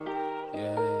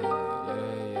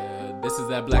This is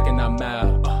that black and I'm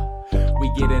out. We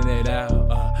getting it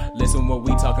out. Listen what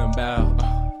we talking about.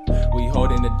 We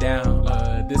holding it down.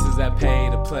 This is that pay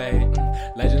to play.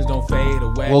 Legends don't fade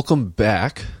away. Welcome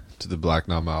back to the Black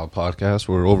Not Mild podcast.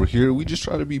 Where over here we just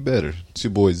try to be better. It's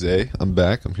your boy Zay. I'm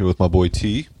back. I'm here with my boy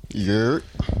T. Yeah.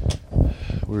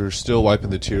 We're still wiping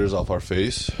the tears off our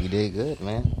face. You did good,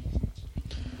 man.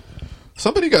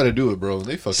 Somebody got to do it, bro. And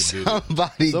they fucking did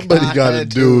it. Somebody got to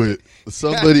do it.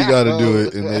 Somebody got to do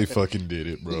it, and they fucking did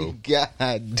it, bro.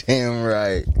 God damn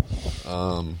right.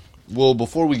 Well,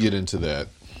 before we get into that,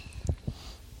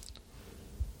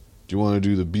 do you want to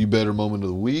do the Be Better moment of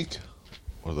the week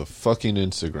or the fucking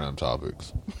Instagram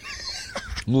topics?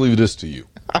 I'm going to leave this to you.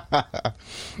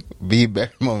 Be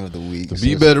Better moment of the week. The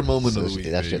Be Better moment of the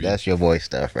week, That's your boy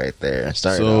stuff right there.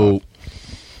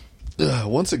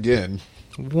 Once again,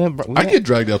 I get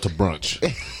dragged out to brunch.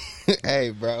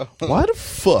 Hey, bro. Why the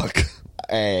fuck?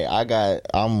 Hey,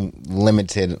 I'm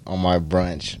limited on my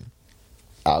brunch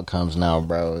outcomes now,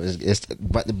 bro.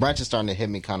 But the brunch is starting to hit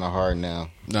me kind of hard now.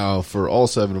 Now, for all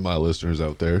 7 of my listeners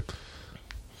out there,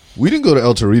 we didn't go to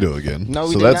El Torito again. No,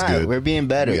 we so did that's not. good. We're being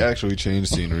better. We actually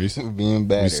changed sceneries. We're being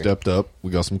better. We stepped up.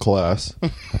 We got some class.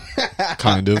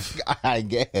 Kind of. I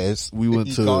guess. We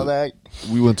went call that?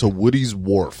 We went to Woody's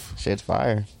Wharf. Shit's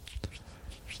fire.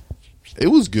 It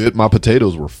was good. My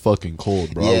potatoes were fucking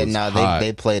cold, bro. Yeah, no,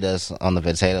 they played us on the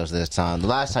potatoes this time. The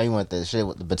last time you went there,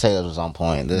 the potatoes was on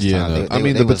point. This time,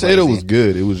 the potato was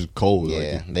good. It was just cold.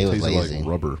 Yeah, like, they was lazy. Like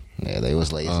rubber. Yeah, they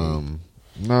was lazy.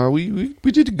 No, we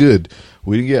did good.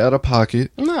 We didn't get out of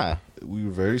pocket. Nah, we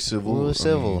were very civil. We were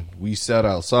civil. We sat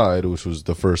outside, which was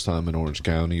the first time in Orange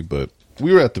County, but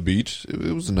we were at the beach.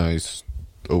 It was a nice,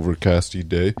 overcasty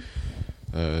day.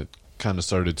 Kind of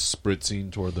started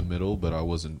spritzing toward the middle, but I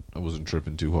wasn't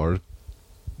tripping too hard.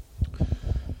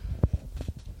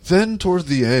 Then towards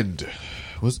the end,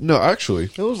 it was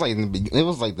like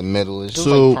the middle. It was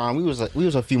so like prime. We was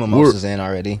a few mimosas in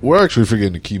already. We're actually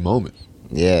forgetting a key moment.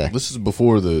 Yeah, this is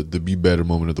before the Be Better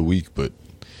moment of the week, but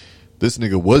this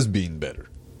nigga was being better.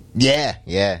 Yeah.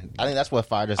 I think that's what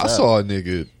fired us up. I saw a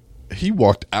nigga. He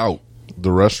walked out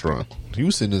the restaurant. He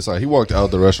was sitting inside. He walked out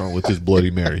the restaurant with his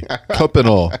Bloody Mary, cup and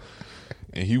all.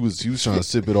 And he was trying to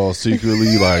sip it all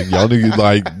secretly, like y'all niggas,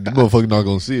 like the motherfucker not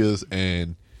gonna see us.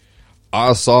 And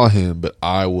I saw him, but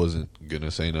I wasn't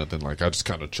gonna say nothing. Like I just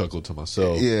kind of chuckled to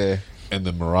myself. Yeah. And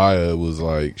then Mariah was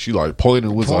like, she like pointed,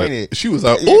 she was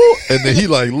like, Yeah. oh, and then he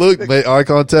like looked, made eye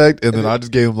contact, and then I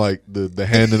just gave him like the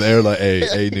hand in the air, like,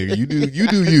 hey nigga, you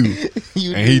do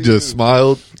you. And he just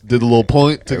smiled, did a little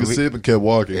point, took a sip, and kept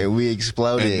walking. And we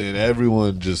exploded. And then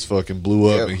everyone just fucking blew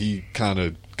up, and he kind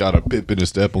of got a pip in his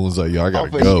step and was like, yo, I gotta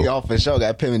go. Y'all for sure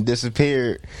got pip and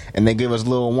disappeared, and they give us a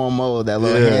little one more, that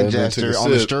little hand gesture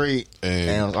on the street.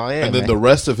 And then the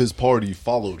rest of his party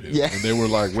followed him. Yeah. And they were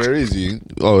like, where is he?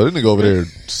 Oh, that nigga over there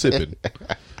sipping.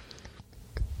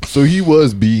 So he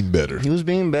was being better. He was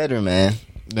being better, man.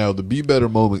 Now, the Be Better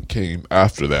moment came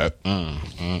after that.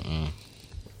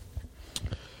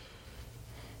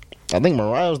 I think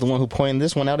Mariah was the one who pointed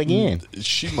this one out again.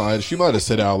 She might have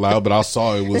said it out loud, but I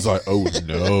saw it was like, oh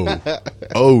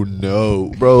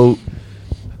no, bro.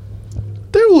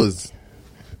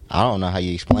 I don't know how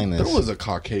you explain this. There was a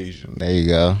Caucasian. There you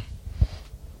go.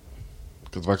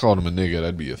 Because if I called him a nigga,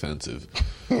 that'd be offensive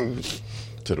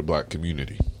to the black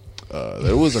community.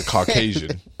 There was a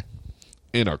Caucasian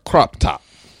in a crop top.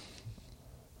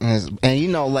 And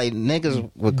like niggas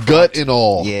with gut and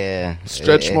all, yeah,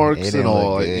 stretch marks and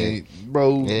all,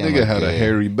 bro. Nigga had a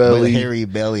hairy belly,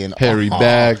 and hairy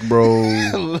back, bro.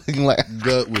 Looking like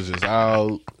gut was just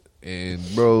out, and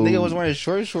bro, nigga was wearing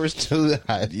shorts too.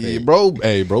 Yeah, bro.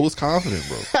 Hey, bro was confident,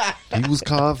 bro. He was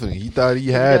confident. He thought he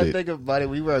had it. Think about it.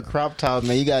 We were a crop top,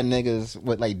 man. You got niggas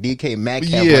with like DK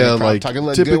Metcalf. Yeah, like top. It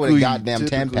looked good with a goddamn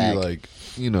 10-pack. Like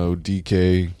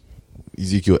DK.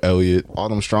 Ezekiel Elliott, all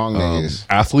them strong niggas,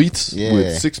 athletes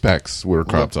with 6-packs wear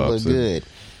crop tops. Look good.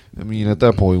 I mean, at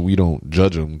that point, we don't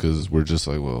judge them because we're just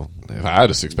like, well, if I had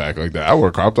a 6-pack like that, I wear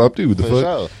a crop top too. What the fuck?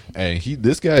 Sure. Hey,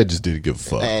 this guy just didn't give a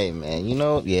fuck. Hey, man,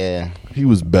 he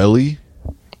was belly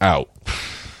out.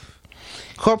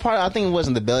 Core part, I think it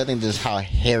wasn't the belly. I think just how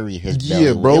hairy his belly.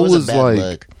 Yeah, bro, it was a bad like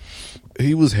look.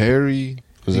 He was hairy.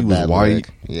 He was white. Look.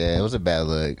 Yeah, it was a bad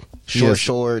look.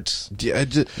 Shorts. Yeah,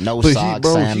 no socks,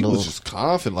 sandals. He was just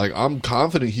confident. Like, I'm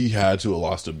confident he had to have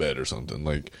lost a bet or something.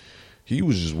 Like, he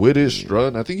was just with it,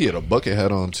 strutting. I think he had a bucket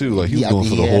hat on, too. Like, he was going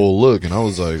for the whole look. And I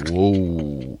was like,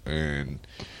 whoa. And,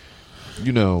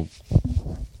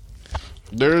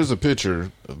 there is a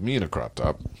picture of me in a crop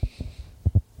top.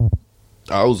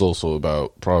 I was also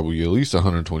about probably at least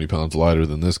 120 pounds lighter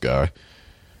than this guy.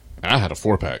 And I had a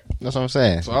 4-pack. That's what I'm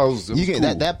saying. So I was, it was You cool.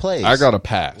 can, that plays. I got a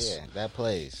pass. Yeah, that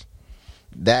plays.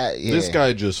 That yeah. This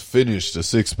guy just finished a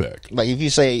 6-pack. Like if you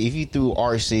threw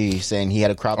RC saying he had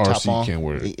a crop top on, RC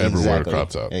can't ever wear a crop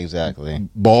top. Exactly.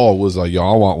 Ball was like, yo,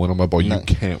 I want one. I'm like, ball, you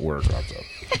can't wear a crop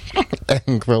top.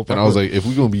 And I was like, if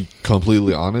we're gonna be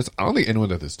completely honest, I don't think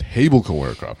anyone at this table can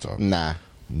wear a crop top. nah.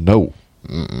 No.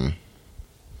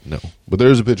 No. But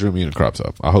there's a picture of me in a crop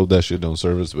top. I hope that shit don't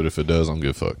service, but if it does, I'm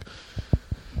good fuck.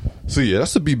 So yeah,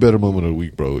 that's the Be Better moment of the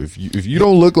week, bro. If you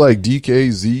don't look like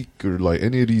DK, Zeke, or like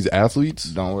any of these athletes,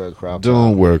 Don't wear a crop top.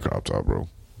 don't wear a crop top, bro.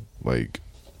 Like,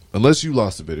 unless you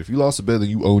lost a bet. If you lost a bet, then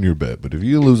you own your bet. But if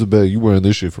you didn't lose a bet, you wearing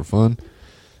this shit for fun.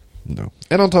 No.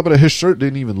 And on top of that, his shirt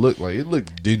didn't even look like it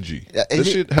looked dingy.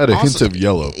 This shit had a hint of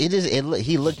yellow.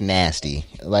 He looked nasty.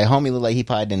 Like homie looked like he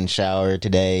probably didn't shower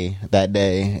today, that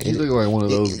day. He looked like one of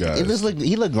those guys.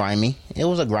 He looked grimy. It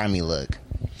was a grimy look.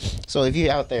 So if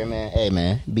you're out there, man, hey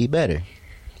man, be better.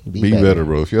 Be better,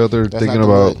 bro. If you're out there That's thinking not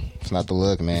the about, look. It's not the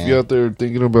look, man. if you're out there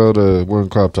thinking about wearing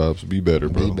crop tops, be better,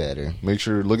 bro. Be better. Make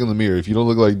sure, look in the mirror. If you don't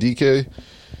look like DK,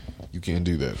 you can't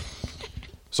do that.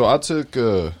 So I took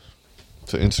to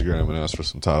Instagram and asked for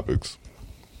some topics.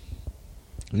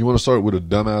 You want to start with a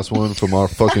dumbass one from our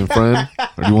fucking friend,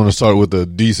 or do you want to start with a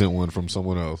decent one from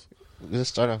someone else? Let's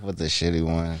start off with the shitty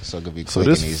one, so it could be quick So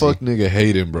this and easy. fuck nigga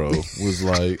Hayden, bro, was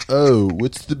like, "Oh,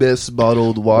 what's the best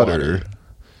bottled water?"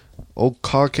 Old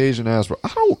Caucasian ass, bro. I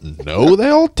don't know. They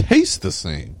all taste the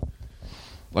same.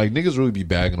 Like niggas really be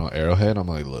bagging on Arrowhead. I'm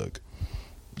like, look,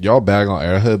 y'all bag on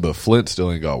Arrowhead, but Flint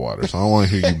still ain't got water, so I don't want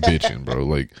to hear you bitching, bro.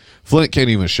 Like Flint can't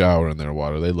even shower in their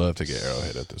water. They love to get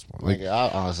Arrowhead at this point. Like Like, I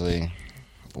honestly,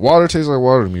 water tastes like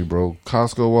water to me, bro.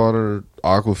 Costco water,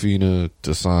 Aquafina,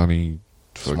 Dasani,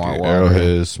 fucking Smart water.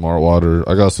 Arrowhead, Smart Water.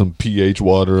 I got some pH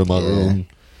water in my room.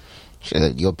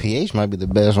 shit, your pH might be the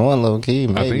best one, low key.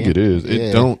 Maybe. I think it is. It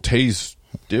Yeah. don't taste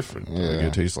different. Yeah. Like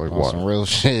it tastes like On water. some real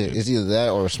shit. It's either that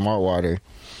or Smart Water.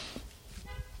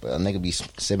 But a nigga be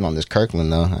sipping on this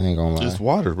Kirkland though. I ain't gonna lie. It's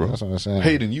water, bro. That's what I'm saying.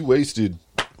 Hayden, you wasted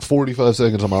 45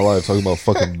 seconds of my life talking about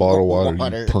fucking bottled water,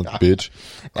 you punk bitch.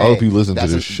 I hope you listen to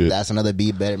this shit. That's another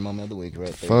Be Better moment of the week, right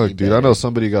there. Fuck, Be dude. better. I know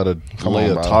somebody got to Come lay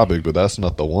on, a bro. topic, but that's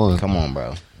not the one. Come on,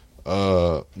 bro.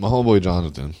 My homeboy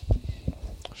Jonathan.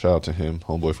 Shout out to him,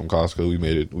 homeboy from Costco. We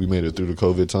made it through the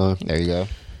COVID time. There you go.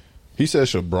 He said,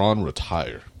 should Braun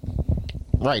retire?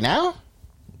 Right now?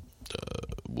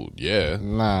 Well, yeah.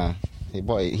 Nah. Hey,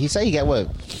 boy, he said he got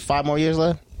what? 5 more years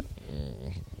left?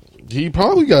 He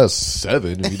probably got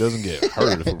 7 if he doesn't get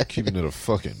hurt. If we're keeping it a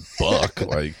fucking buck,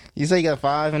 like You say he got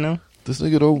 5 in him? this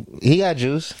nigga don't. He got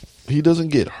juice. He doesn't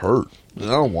get hurt. And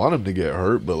I don't want him to get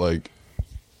hurt, but like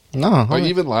No.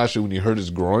 even last year when he hurt his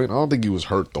groin, I don't think he was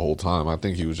hurt the whole time. I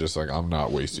think he was just like, I'm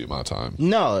not wasting my time.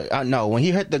 No. When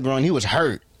he hurt the groin, he was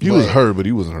hurt. He was hurt, but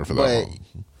he wasn't hurt for that But long.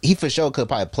 he for sure could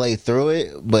probably play through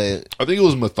it. But I think it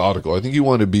was methodical. I think he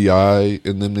wanted BI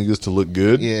and them niggas to look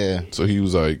good. yeah, So he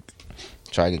was like,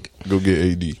 try to. go get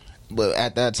AD. But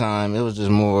at that time, it was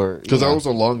just more Because that was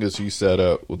the longest he sat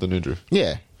out with an injury.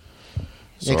 yeah.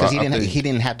 So Because I think he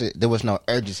didn't have to. There was no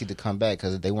urgency to come back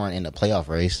because they weren't in the playoff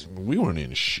race. we weren't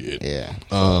in shit. Yeah.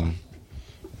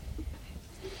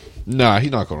 Nah, he's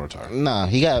not gonna retire. Nah,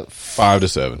 he got 5 to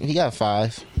 7. He got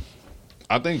 5.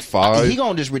 I think 5. He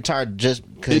gonna just retire just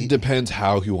because. It depends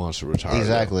how he wants to retire.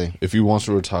 Exactly. though. If he wants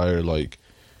to retire, like,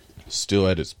 still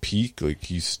at his peak, like,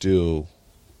 he's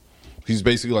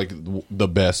basically, like, the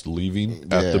best leaving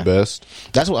at Yeah. the best.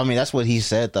 That's what I mean. That's what he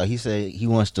said though. He said he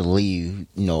wants to leave.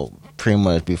 Pretty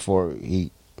much before he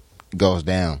goes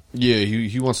down. Yeah,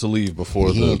 he wants to leave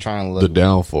before He ain't trying to the look-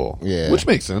 downfall. Yeah. Which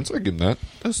makes sense. I give him that.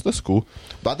 That's cool.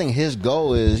 But I think his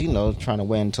goal is trying to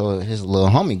wait until his little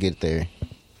homie get there.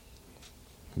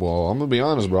 Well, I'm going to be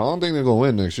honest, bro. I don't think they're going to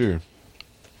win next year.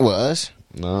 Well, us.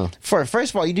 Nah.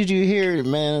 First of all, did you hear,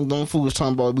 man, them fools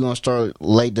talking about we going to start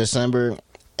late December,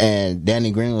 and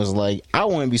Danny Green was like, I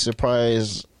wouldn't be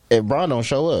surprised if Braun don't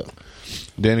show up.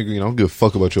 Danny Green, I don't give a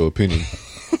fuck about your opinion.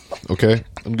 Okay?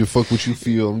 I don't give a fuck what you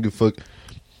feel. I don't give a fuck.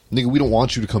 Nigga, we don't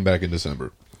want you to come back in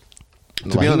December. To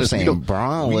Like, be he was honest, saying we don't,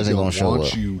 Braun we wasn't don't gonna show want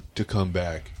up. you to come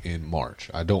back in March.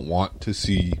 I don't want to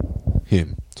see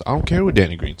him. So I don't care what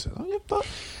Danny Green says. I don't give a fuck.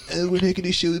 We're making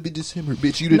this show in December,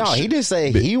 bitch. You didn't. No, he didn't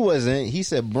say he wasn't. He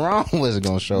said Braun wasn't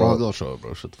going to show Braun up. gonna show up,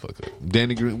 bro. Shut the fuck up.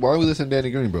 Danny Green. Why are we listening to Danny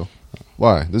Green, bro?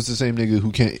 Why? This is the same nigga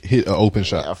who can't hit an open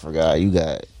shot. I forgot.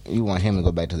 You want him to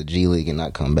go back to the G League and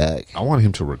not come back. I want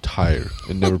him to retire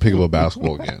and never pick up a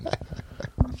basketball again.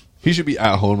 He should be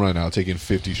at home right now taking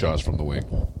 50 shots from the wing.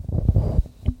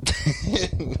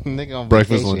 Nigga on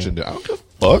Breakfast, vacation. lunch, and dinner. I don't give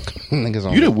a fuck. Niggas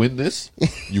on You didn't win this.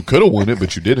 You could have won it,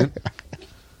 but you didn't.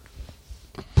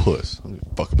 puss. I don't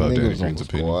give a fuck about Danny Niggas on Green's the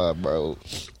opinion. squad, bro.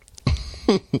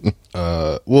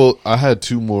 Well, I had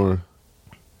two more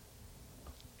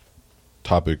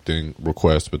topic thing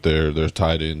requests, but they're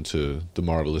tied into the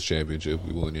Marvelous Championship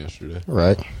we won yesterday.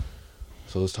 Right.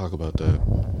 So let's talk about that.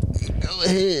 Go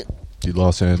ahead. The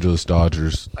Los Angeles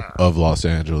Dodgers of Los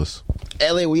Angeles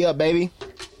LA, we up, baby.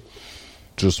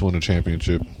 just won a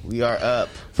championship. We are up.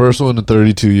 First one in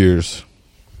 32 years.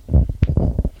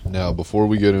 Now, before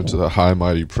we get into the high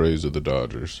mighty praise of the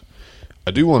Dodgers,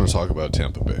 I do want to talk about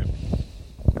Tampa Bay.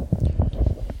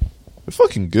 They're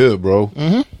fucking good, bro.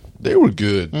 Mm-hmm. They were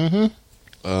good.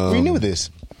 Mm-hmm. We knew this.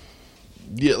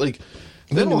 Yeah, like,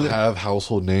 they don't have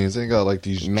household names. They ain't got, like,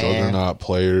 these juggernaut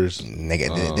players.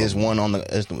 Nigga, there's one on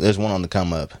the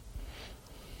come up.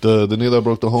 The nigga that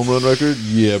broke the home run record?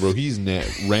 Yeah, bro. He's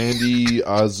Randy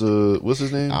Aza. What's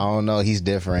his name? I don't know. He's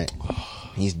different.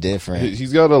 He's different.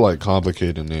 He's got a, like,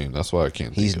 complicated name. That's why I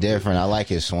can't He's think of different. I like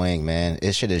his swing, man.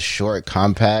 This shit is short,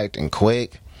 compact, and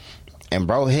quick. And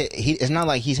bro, it's not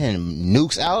like he's hitting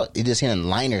nukes out. He's just hitting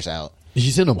liners out.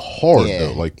 He's in them hard,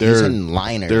 though. Like, he's hitting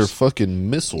liners. They're fucking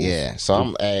missiles. Yeah, so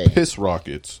I'm piss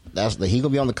rockets. he gonna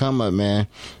be on the come up, man.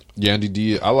 Yandy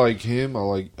Diaz. I like him. I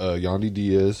like Yandy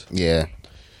Diaz. Yeah.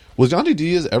 Was Yandy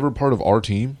Diaz ever part of our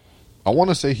team? I want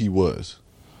to say he was.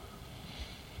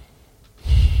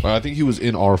 But I think he was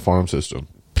in our farm system.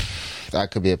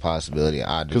 That could be a possibility.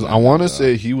 Because I want to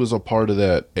say he was a part of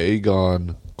that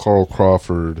Agon, Carl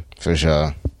Crawford, for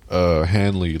sure.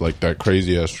 Hanley, like that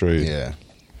crazy ass trade. Yeah.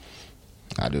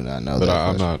 I do not know But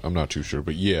that. I'm not too sure.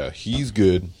 But yeah, he's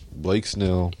good. Blake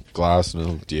Snell,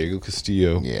 Glasnow, Diego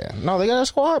Castillo. Yeah. No, they got a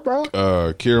squad, bro.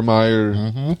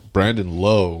 Kiermaier, Brandon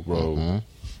Lowe, bro.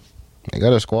 They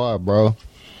got a squad, bro.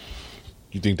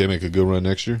 You think they make a good run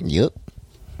next year? Yep.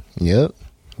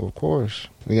 Of course.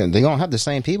 They gonna have the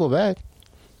same people back.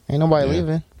 Ain't nobody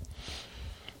leaving.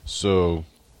 So,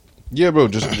 yeah, bro.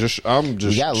 I'm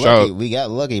just. We got lucky. We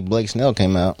got lucky. Blake Snell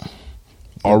came out.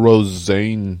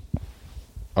 Arozania.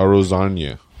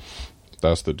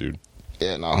 That's the dude.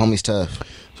 Yeah, no, homie's tough.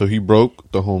 So he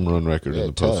broke the home run record in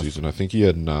the tough. postseason. I think he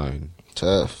had 9.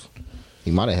 Tough. He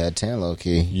might have had 10, low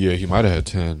key. Yeah, he might have had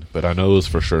 10, but I know it was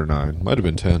for sure 9. Might have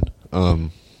been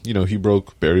 10. He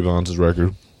broke Barry Bonds'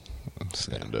 record. And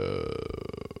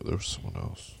there was someone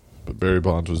else. But Barry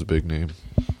Bonds was a big name.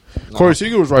 Corey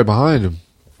Seager was right behind him.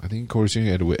 I think Corey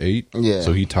Seager had it with 8. Yeah.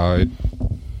 So he tied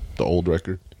the old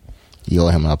record. You owe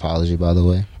him an apology, by the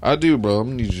way. I do, bro. I'm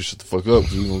going to need you to shut the fuck up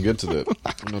because we're going to get to that.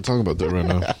 I'm not talking about that right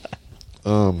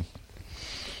now.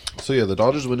 So, yeah, the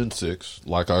Dodgers win in 6,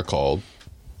 like I called.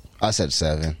 I said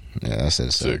 7. Yeah, I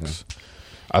said 7. 6.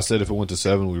 I said if it went to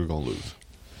 7, we were going to lose.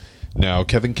 Now,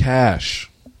 Kevin Cash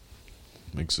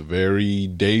makes a very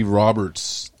Dave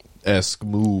Roberts-esque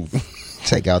move.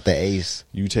 Take out the ace.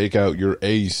 You take out your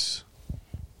ace.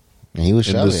 And he was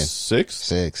in shoving. the 6th?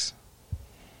 6.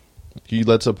 He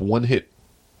lets up one hit.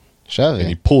 Shoving. And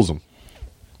he pulls him.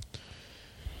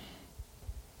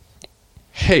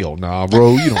 Hell nah,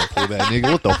 bro. You don't pull that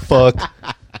nigga. What the fuck?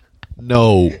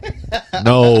 No,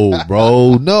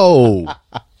 bro. No.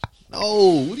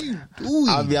 What are you doing?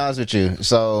 I'll be honest with you.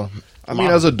 So, I mean,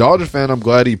 as a Dodgers fan, I'm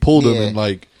glad he pulled him. Yeah. And,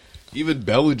 like, even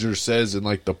Bellinger says in,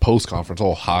 like, the post conference,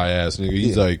 all high ass nigga,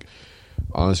 he's like,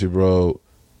 honestly, bro,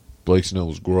 Blake Snell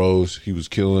was gross. He was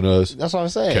killing us. that's what I'm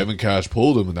saying. Kevin Cash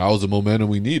pulled him, and that was the momentum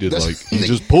we needed. Like, he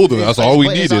just pulled him. That's all we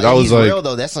needed. He's I was like, real,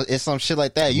 though. It's some shit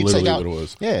like that. You literally take out, what it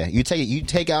was. Yeah, you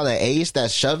take out an ace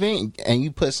that's shoving, and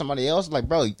you put somebody else. Like,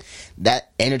 bro, that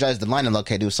energized the lineup.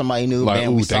 Okay, dude, somebody new. like, man,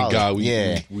 ooh, we thank solid. God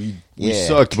we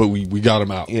sucked, but we got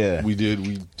him out. Yeah. we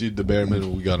did the bare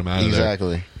minimum. We got him out of there.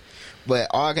 Exactly. But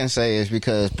all I can say is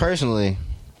because personally,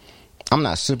 I'm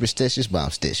not superstitious, but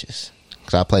I'm stitious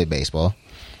because I play baseball.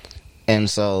 And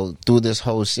so through this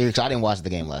whole series, I didn't watch the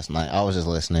game last night. I was just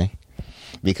listening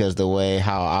because the way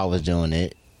how I was doing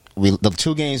it, the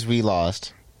 2 games we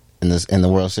lost in the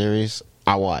World Series,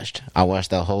 I watched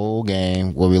that whole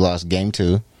game where we lost game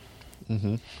 2,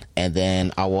 and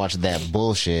then I watched that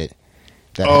bullshit.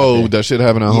 That shit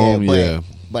happened at home.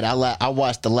 But I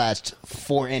watched the last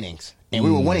 4 innings, and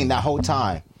we were winning that whole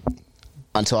time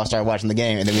until I started watching the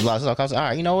game, and then we lost. So I was like, all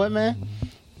right, you know what, man?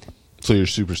 So you're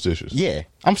superstitious. Yeah,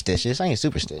 I'm stitious. I ain't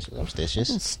superstitious. I'm stitious.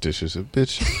 Stitious,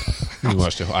 bitch. You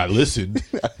watched I listened.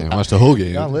 I watched the whole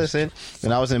game. I listened.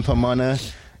 When I was in Pomona,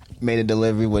 made a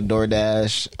delivery with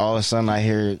DoorDash. All of a sudden, I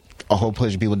hear a whole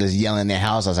bunch of people just yelling in their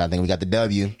house. I was like, I think we got the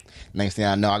W. Next thing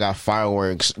I know, I got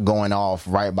fireworks going off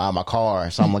right by my car.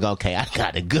 So I'm like, okay, I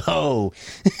gotta go.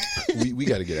 we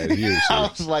got to get out of here. I So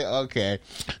was like, okay.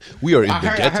 we are in I the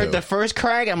heard, ghetto. I heard the first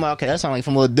crack. I'm like, okay, that sounds like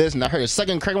from a little distance. I heard the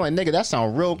second crack. I'm like, nigga, that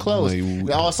sound real close.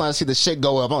 Like, All of a sudden, I see the shit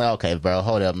go up. I'm like, okay, bro,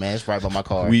 hold up, man. It's right by my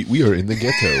car. we are in the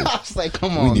ghetto. I was like,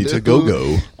 come on, We need to dude.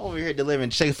 go. Over here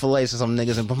delivering Chick-fil-A to some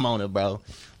niggas in Pomona, bro.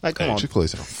 Like, come Hey, on,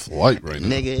 Chick-fil-A's on a flight right now.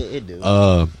 nigga, it do.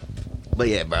 Uh, But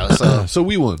yeah, bro. So so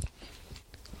we won.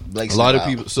 Blake A lot of Snell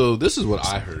out. people. So this is what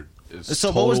I heard. It's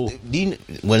So total,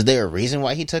 was there a reason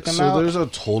why he took him so out? there's a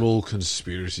total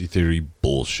conspiracy theory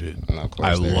bullshit. No, of course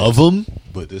I there love them,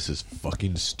 but this is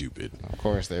fucking stupid. Of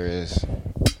course there is.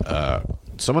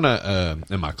 Someone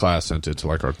in my class sent it to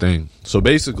like our thing. So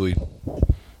basically,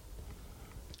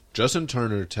 Justin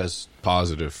Turner tests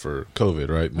positive for COVID,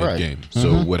 right? Mid game. Right.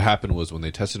 So what happened was when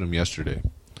they tested him yesterday,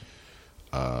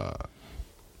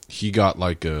 he got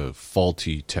like a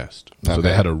faulty test. So Okay.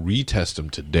 they had to retest him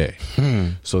today.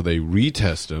 So they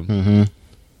retest him,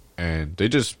 and they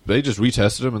just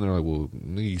retested him, and they're like, "Well,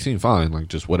 he seemed fine, like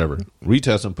just whatever."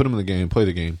 Retest him, put him in the game, play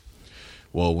the game.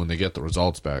 Well, when they get the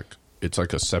results back, it's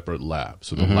like a separate lab.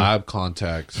 So the lab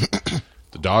contacts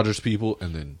the Dodgers people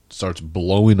and then starts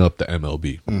blowing up the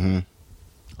MLB.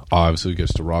 Obviously,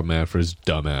 gets to Rob Manfred's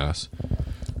dumbass.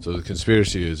 So the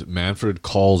conspiracy is Manfred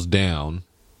calls down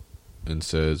and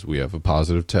says, "We have a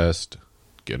positive test.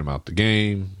 Get him out the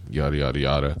game." Yada yada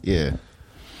yada. Yeah.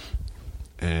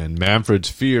 And Manfred's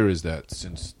fear is that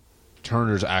since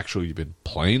Turner's actually been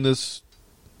playing this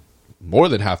more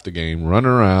than half the game, running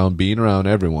around, being around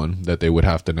everyone, that they would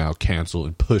have to now cancel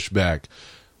and push back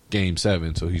Game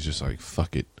 7. So he's just like,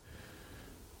 fuck it.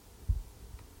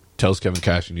 Tells Kevin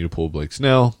Cash you need to pull Blake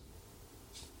Snell.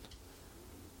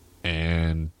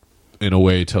 And in a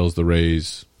way tells the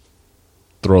Rays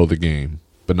throw the game.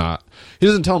 But not, he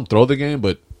doesn't tell him throw the game,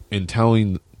 but in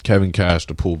telling Kevin Cash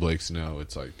to pull Blake Snell,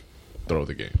 it's like throw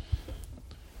the game.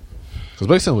 Because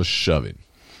Blake Snell was shoving.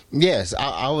 Yes,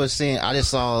 I was seeing. I just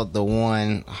saw the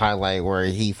one highlight where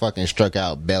he fucking struck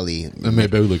out Belly. It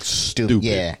made Baby look stupid.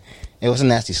 Yeah, it was a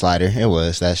nasty slider. It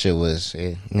was. That shit was.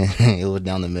 It was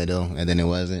down the middle, and then it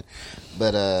wasn't.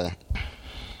 But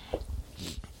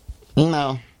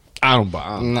no, I'm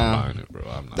buying it, bro.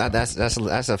 I'm not. that's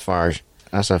a far.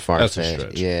 That's a far That's a stretch.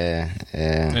 stretch. Yeah.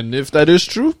 And if that is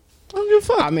true, I don't give a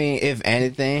fuck. I mean, if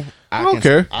anything, I don't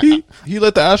care. He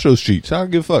let the Astros cheat, so I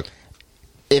don't give a fuck.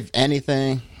 If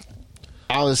anything,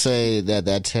 I would say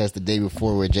that test the day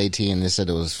before with JT and they said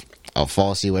it was a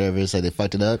falsy, whatever they said, they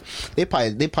fucked it up. They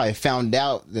probably found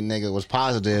out the nigga was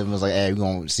positive and was like, "Hey, we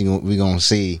gonna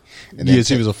see." And then Yes,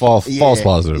 he was a false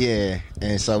positive. Yeah,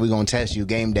 and so we gonna test you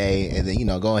game day, and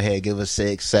then go ahead, give us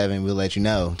 6, 7, we'll let you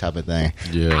know, type of thing.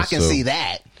 Yeah, I can so- see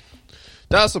that.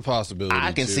 That's a possibility.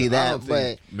 I can too. see that, I don't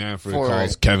think but Manfred for-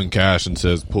 calls Kevin Cash and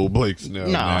says, "Pull Blake Snell."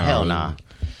 No, now." hell nah.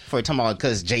 For talking about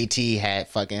because JT had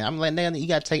fucking, I'm like, nigga, you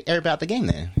gotta take everybody out the game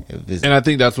then. If it's- And I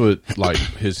think that's what like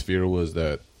his fear was,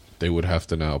 that they would have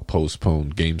to now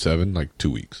postpone Game 7 like 2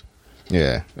 weeks,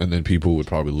 yeah. and then people would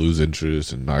probably lose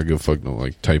interest and not give a fuck, no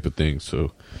like type of thing.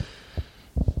 So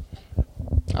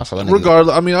Also, that nigga-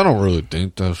 regardless, I mean, I don't really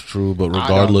think that's true, but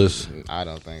regardless, I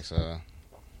don't think so.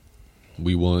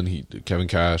 we won. Kevin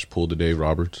Cash pulled the Dave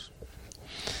Roberts,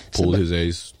 pulled his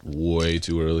ace way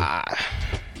too early.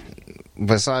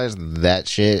 Besides that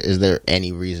shit, is there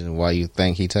any reason why you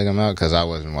think he took him out? Because I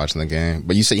wasn't watching the game.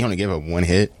 But you said you only gave up one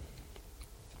hit.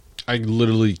 I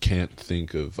literally can't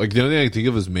think of, like, the only thing I can think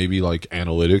of is maybe like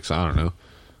analytics. I don't know.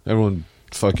 Everyone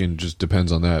fucking just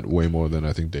depends on that way more than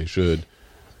I think they should.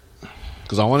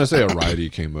 Because I want to say a righty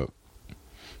came up.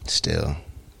 Still,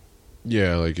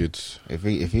 Yeah, like it's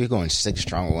if you're going 6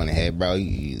 strong with one hit, bro,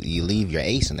 you leave your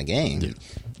ace in the game.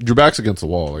 your back's against the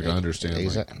wall. Like I understand, like,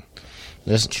 Exactly.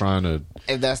 That's trying to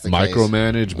if that's the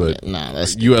micromanage, case, but nah,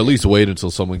 that's you at least wait until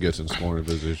someone gets in scoring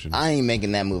position. I ain't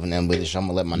making that move in that position. I'm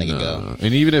gonna let my nigga go.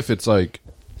 And even if it's like,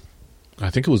 I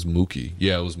think it was Mookie.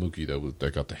 Yeah, it was Mookie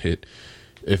that got the hit.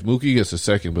 If Mookie gets a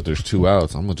second, but there's 2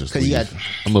 outs, I'm gonna just 'Cause you leave. got-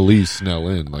 I'm gonna leave Snell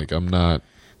in. Like I'm not.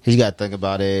 You got to think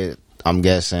about it. I'm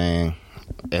guessing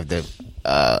if the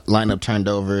lineup turned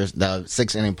over, the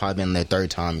 6th inning probably been their 3rd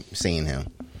time seeing him.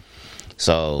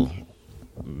 So,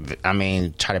 I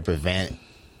mean, try to prevent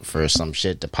for some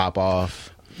shit to pop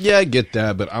off. Yeah, I get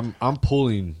that, but I'm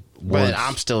pulling. But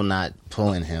I'm still not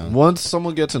pulling him. Once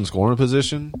someone gets in scoring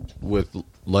position with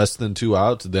less than 2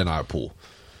 outs, then I pull.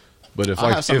 But if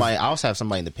I also have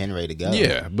somebody in the pen ready to go.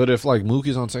 yeah, but if like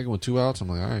Mookie's on second with 2 outs, I'm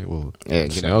like, all right, well, Yeah,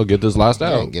 Snell, get this last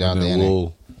out, get out and then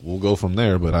there. we'll go from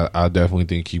there. But I definitely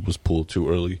think he was pulled too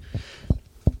early.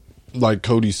 like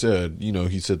Cody said,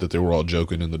 he said that they were all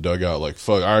joking in the dugout, like,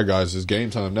 fuck, all right, guys, it's game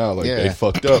time now. Like, they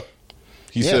fucked up.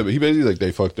 He said, he basically, like,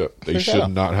 they fucked up. They should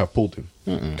not have pulled him.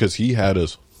 Because he had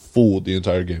us fooled the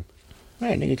entire game.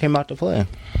 Right, nigga came out to play.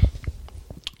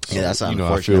 So, Yeah, that's an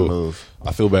unfortunate move.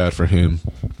 I feel bad for him.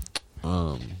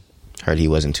 Heard he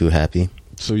wasn't too happy.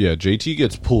 So, yeah, JT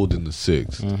gets pulled in the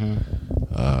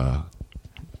 6th.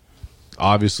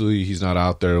 Obviously, he's not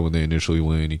out there when they initially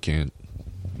win. He can't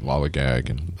lollygag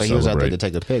and But celebrate. he was out there to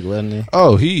take a pic, wasn't he?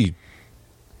 Oh, he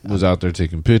was out there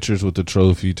taking pictures with the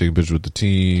trophy, taking pictures with the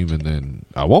team, and then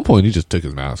at one point he just took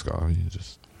his mask off.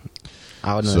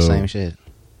 I would do the same shit.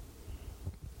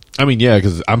 I mean, yeah,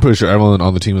 because I'm pretty sure everyone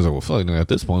on the team was like, well, fuck, at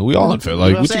this point, we all unfit.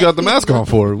 Like, what you got the mask on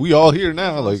for? We all here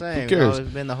now. Like, who cares? It's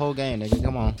been the whole game, nigga.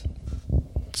 Come on.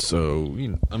 So,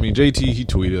 I mean, JT, he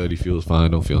tweeted that he feels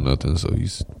fine, don't feel nothing, so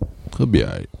he'll be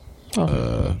all right.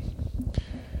 Oh.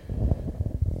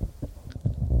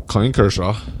 Clayton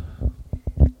Kershaw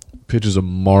pitches a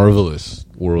marvelous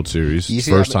World Series.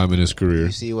 First time in his career.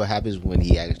 You see what happens when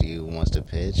he actually wants to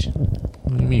pitch?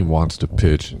 What do you mean wants to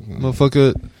pitch?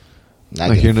 Motherfucker.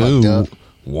 Not getting fucked up.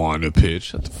 Want to pitch?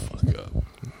 Shut the fuck up.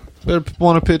 Better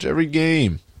want to pitch every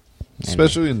game.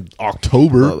 Especially in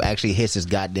October. Well, actually hits his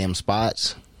goddamn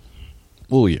spots.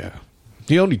 Well, yeah.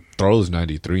 He only throws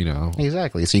 93 now.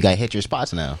 Exactly. So you got to hit your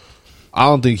spots now. I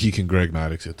don't think he can Greg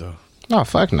Maddux it, though. No,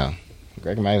 fuck no.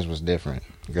 Greg Maddux was different.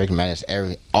 Greg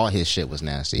Maddux, all his shit was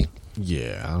nasty.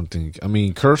 Yeah, I don't think. I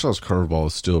mean, Kershaw's curveball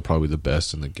is still probably the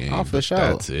best in the game. Oh, for sure.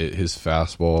 That's it. His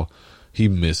fastball, he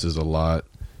misses a lot.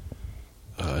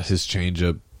 His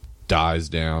changeup dies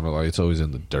down, or like it's always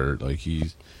in the dirt. Like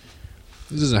he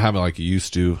doesn't have it like he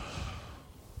used to.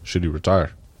 Should he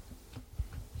retire?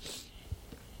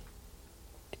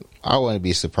 I wouldn't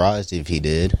be surprised if he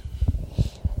did.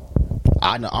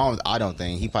 I don't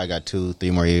think he probably got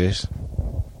 2-3 more years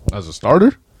as a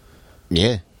starter.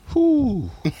 Yeah. Whew.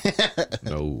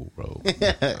 No, bro.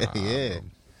 Yeah.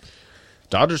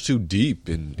 Dodgers too deep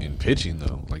in pitching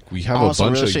though. Like we have a some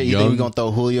bunch real of shit. young. You think we're gonna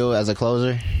throw Julio as a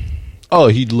closer? Oh,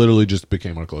 he literally just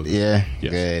became our closer. Yeah.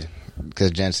 Yes. Good.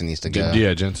 Because Jensen needs to go.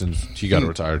 Yeah, he got to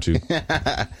retire too,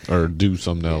 or do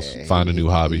something else. Yeah, find a new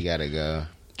hobby. He gotta go.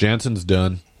 Jansen's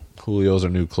done. Julio's our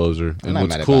new closer. I'm and not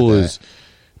what's mad cool about is,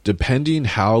 depending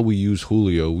how we use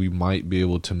Julio, we might be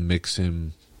able to mix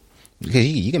him. Because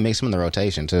you can mix him in the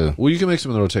rotation too. Well, you can mix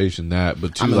him in the rotation,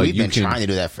 but too, we've been trying to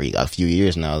do that for a few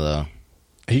years now, though.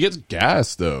 He gets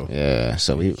gas though. Yeah,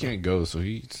 so he can't go. So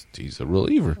he's a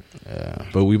reliever. Yeah,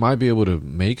 but we might be able to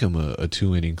make him a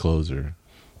 2-inning closer.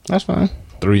 That's fine.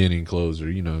 3-inning closer.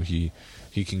 He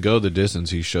can go the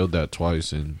distance. He showed that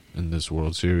twice in this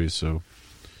World Series. So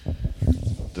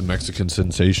the Mexican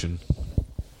sensation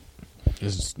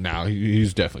is now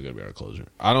he's definitely going to be our closer.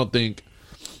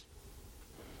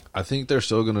 I think they're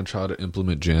still going to try to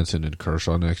implement Jansen and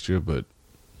Kershaw next year, but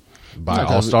by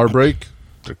All-Star break,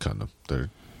 they're cutting them. They're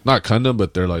not cutting them,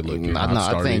 but they're like, look, you're not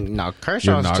starting. I think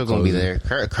Kershaw's still going to be there.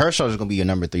 Kershaw's going to be your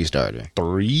number 3 starter.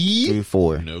 3?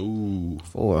 4. No.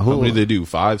 4. How many did they do?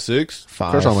 5, 6?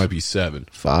 5. Kershaw might be 7.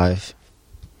 5.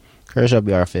 Kershaw will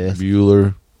be our 5th.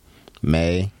 Bueller.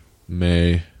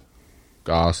 May.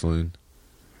 Gosselin.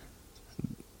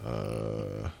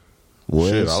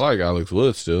 Woods. Shit, I like Alex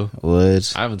Woods still.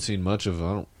 Woods. I haven't seen much of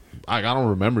him. I don't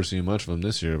remember seeing much of him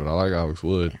this year, but I like Alex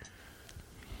Wood.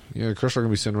 Yeah, Kershaw gonna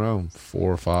be sitting around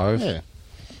 4 or 5. Yeah,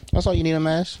 that's all you need him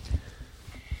as.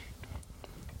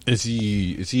 Is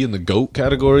he in the GOAT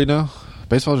category now?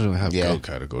 Baseball doesn't have GOAT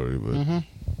category, but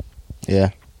yeah,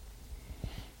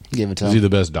 give it to him. Is he the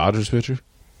best Dodgers pitcher?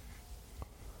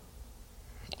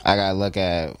 I gotta look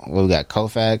at what we got.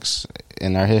 Koufax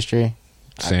in our history,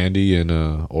 Sandy and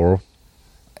Oral,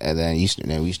 and then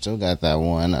we still got that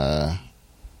one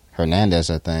Hernandez,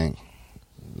 I think,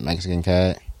 Mexican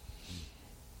cat.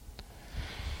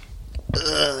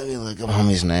 Let me look up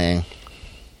homie's name.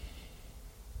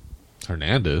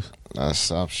 Hernandez. That's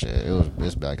some shit. It was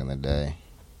this back in the day.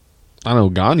 I know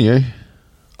Gagne.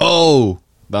 Oh,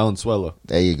 Valenzuela.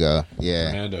 There you go.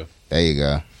 Yeah. Fernando. There you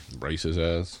go. Brace his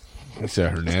ass. He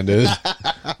said Hernandez.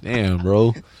 Damn,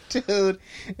 bro. Dude.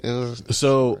 It was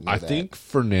so I think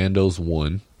Fernando's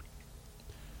won.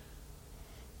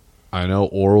 I know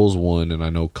Oral's won, and I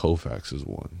know Koufax has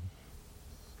won.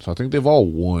 So I think they've all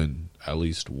won at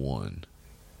least one.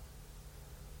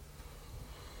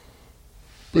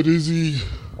 But is he...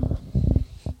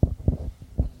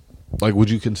 Like,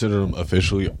 would you consider him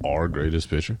officially our greatest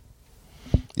pitcher?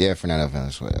 Yeah, Fernando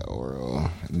Valenzuela, Oral,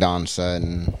 Don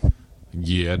Sutton.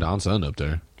 Yeah, Don Sutton up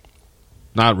there.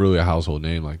 Not really a household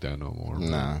name like that no more.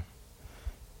 Nah.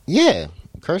 Yeah,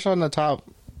 Kershaw in the top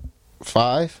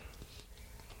 5.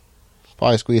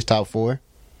 Probably squeeze top 4.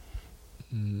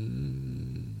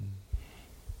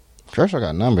 Kershaw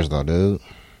got numbers though, dude.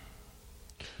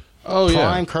 Oh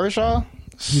Prime Kershaw.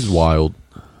 he's wild.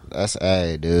 That's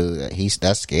dude.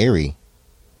 That's scary.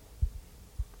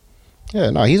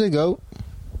 Yeah, no, he's a GOAT.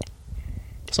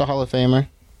 It's a Hall of Famer.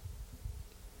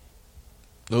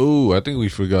 Oh, I think we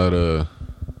forgot Hideo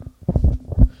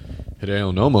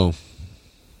Nomo.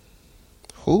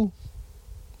 Who?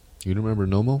 You remember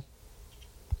Nomo?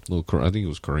 I think it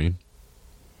was Korean.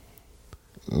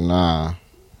 Nah.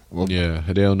 Yeah,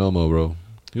 Hideo Nomo, bro.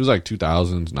 He was like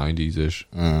 2000s, 90s ish.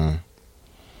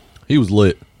 He was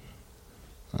lit.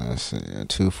 Let's see,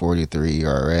 2.43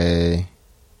 ERA.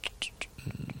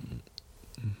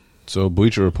 So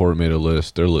Bleacher Report made a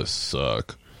list. Their lists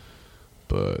suck,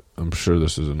 but I'm sure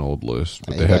this is an old list.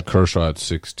 But Hey, they you had got- Kershaw at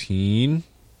 16.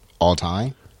 All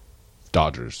time.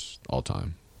 Dodgers all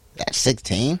time. At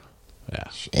 16. Yeah,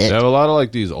 Shit. they have a lot of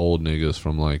like these old niggas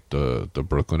from like the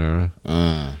Brooklyn era.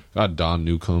 Mm, Got Don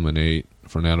Newcomb at 8,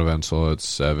 Fernando Valenzuela at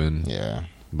 7, yeah.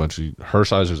 a bunch of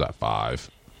Hershiser's at 5,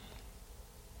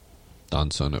 Don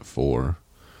Sun at 4.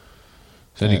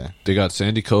 Yeah. They got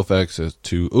Sandy Koufax at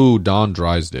 2. Ooh, Don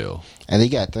Drysdale. And you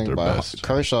got to think Their about best.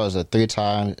 Kershaw is a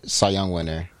 3-time Cy Young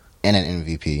winner and an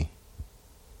MVP.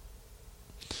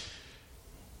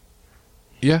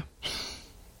 Yeah,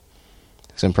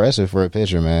 It's impressive for a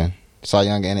pitcher, man. Cy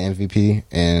Young and an MVP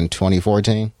in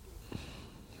 2014.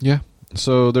 yeah.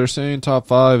 So they're saying top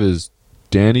 5 is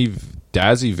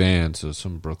Dazzy Vance, so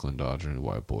some Brooklyn Dodger and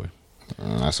white boy.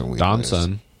 That's a weak Don list.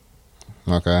 Sun,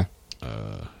 Okay.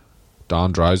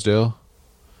 Don Drysdale.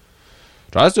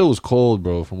 Drysdale was cold,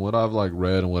 bro. From what I've like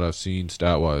read and what I've seen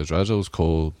stat wise, Drysdale was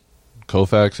cold.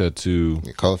 Koufax at 2,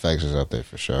 Yeah, Koufax is up there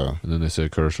for sure. and then they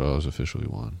said Kershaw is officially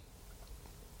 1.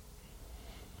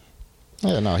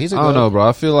 Yeah, no, he's a I don't GOAT. know, bro.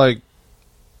 I feel like,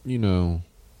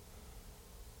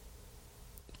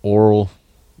 Oral.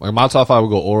 Like my top 5 would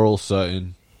go Oral,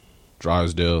 Sutton,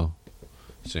 Drysdale,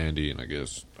 Sandy, and I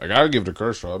guess I gotta give it to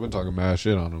Kershaw. I've been talking mad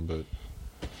shit on him, but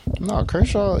No,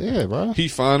 Kershaw, yeah, bro. he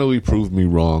finally proved me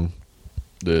wrong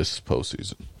this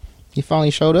postseason. He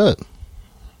finally showed up.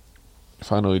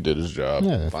 Finally did his job.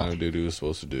 Yeah. Finally did what he was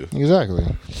supposed to do. Exactly.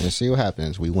 And see what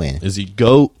happens. We win. Is he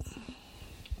GOAT?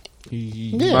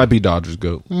 He Yeah. might be Dodgers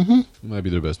GOAT. Mm-hmm. He might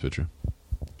be their best pitcher.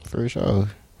 For sure.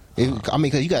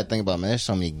 Because you got to think about, man, there's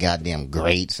so many goddamn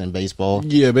greats in baseball.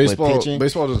 Yeah, With baseball. pitching.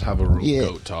 Baseball doesn't have a real Yeah.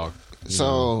 GOAT talk. you So,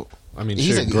 know. I mean,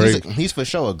 he's, shit, a, great. he's for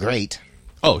sure a great.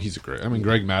 Oh, he's a great. I mean,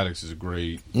 Greg Maddux is a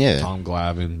great. Yeah. Tom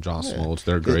Glavine, John Yeah. Smoltz,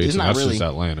 they're It's great. And not that's really- just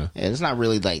Atlanta. Yeah, it's not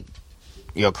really like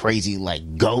your crazy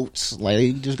like goats. Like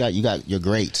you just got your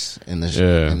greats in the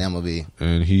Yeah. in MLB.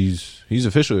 And he's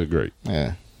officially a great.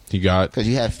 Yeah, He got because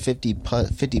you have 50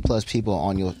 plus people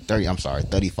on your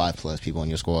 35 plus people on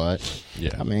your squad.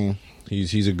 yeah. I mean,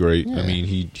 He's a great. I Yeah. mean,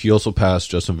 he also passed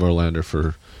Justin Verlander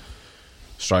for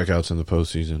strikeouts in the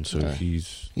postseason. So Yeah.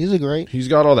 he's a great. he's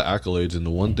got all the accolades. And the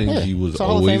one thing Yeah, he was he's a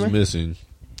Hall of always Famer. missing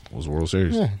was World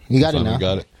Series. Yeah, he got it Finally now.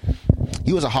 Got it.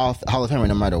 He was a Hall of Famer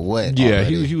no matter what. Yeah,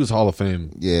 already. he was Hall of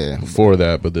Fame Yeah, before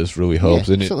that, but this really helps.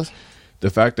 Yeah, And so let's- the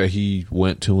fact that he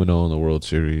went 2-0 in the World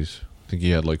Series, I think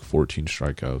he had like 14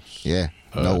 strikeouts. yeah,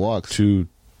 no walks.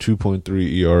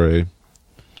 2.3 ERA.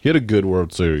 He had a good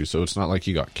World Series, so it's not like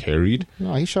he got carried.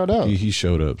 No, he showed up. He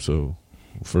showed up, so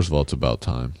first of all, it's about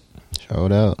time.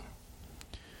 Showed up.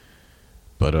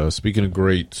 But speaking of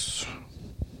greats,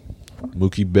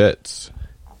 Mookie Betts.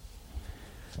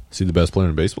 Is he the best player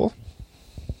in baseball?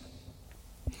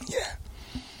 Yeah.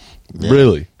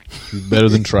 Really? He's better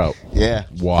than Trout. Yeah,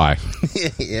 Why?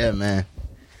 yeah, man.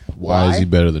 Why is he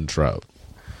better than Trout?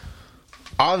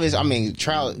 Obviously, I mean,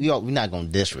 Trout. We're not gonna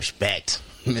disrespect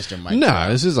Mr. Mike. Nah, Trout.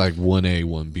 this is like 1A,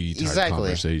 1B type Exactly.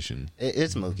 conversation.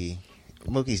 It's Mookie.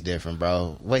 Mookie's different,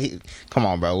 bro. Come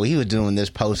on, bro. What he was doing this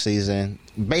postseason,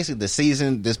 basically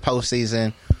this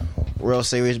postseason, World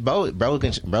Series, bro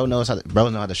knows how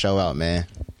to show out, man.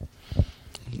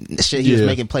 Shit, he was Yeah.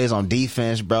 making plays on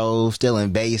defense, bro,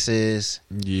 stealing bases.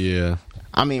 Yeah.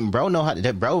 I mean, bro know how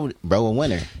to. Bro, a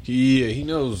winner. He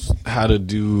knows how to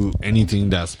do anything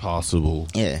that's possible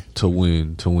Yeah. to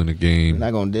win a game. I'm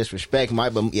not gonna disrespect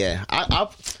Mike, but yeah, I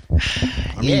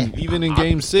mean, even in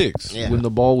Game 6, Yeah. when the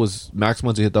ball was Max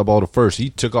Muncy hit that ball to first, he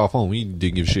took off home. He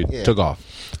didn't give a shit. Yeah. Took off.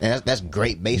 and that's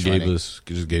great base Gave running. just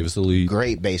gave us the lead,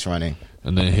 Great base running.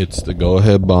 and then hits the go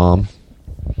ahead bomb.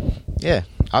 Yeah,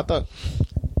 I thought.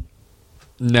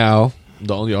 Now,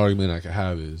 the only argument I could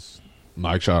have is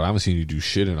Mike Trout. I haven't seen you do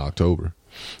shit in October.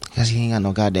 Because he ain't got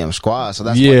no goddamn squad, so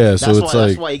that's Yeah, why, so it's that's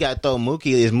like- why you got to throw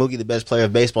Mookie. Is Mookie the best player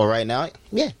of baseball right now?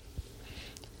 Yeah,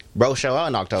 bro, show out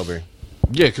in October.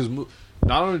 Yeah, because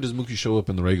Not only does Mookie show up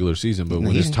in the regular season, but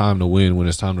when He's- it's time to win, when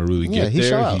it's time to really Yeah, get he show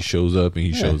there, out. he shows up and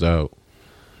he shows out.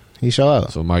 He show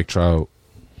out. So Mike Trout,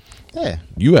 Yeah.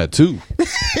 you at 2.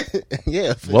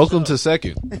 Yeah. For Welcome to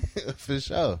second. sure. For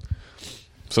sure.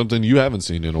 Something you haven't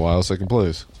seen in a while, second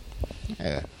place.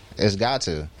 Yeah. It's got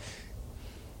to.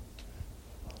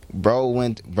 Bro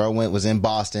was in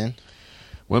Boston.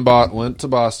 Went to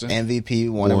Boston. MVP,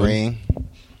 won a Won. ring.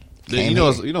 You know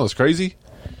what's crazy?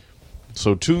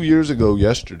 So 2 years ago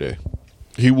yesterday,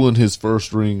 he won his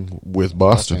first ring with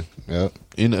Boston Yep.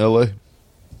 in LA.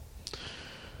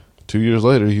 2 years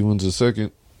later, he wins his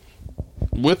second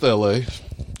with LA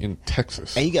in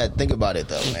Texas. And you gotta think about it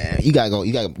though, man.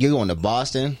 You're going to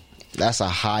Boston. That's a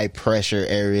high pressure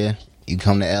area. You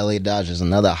come to LA Dodgers,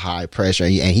 another high pressure,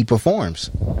 and he performs.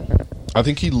 I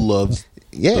think he loves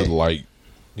Yeah. the light.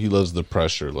 He loves the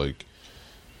pressure. Like,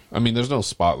 I mean, there's no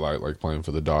spotlight like playing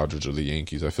for the Dodgers or the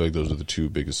Yankees. I feel like those are the two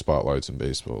biggest spotlights in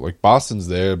baseball. Like, Boston's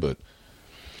there, but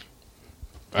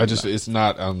it's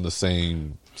not on the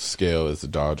same scale as the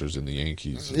Dodgers and the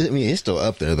Yankees. I mean, it's still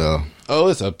up there though. Oh,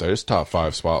 it's up there. It's top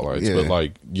 5 spotlights. Yeah. But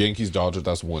like Yankees, Dodgers,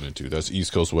 that's 1 and 2. That's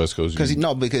East Coast, West Coast. Because if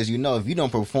you don't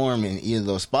perform in either of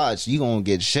those spots, you gonna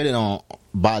get shitted on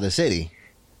by the city.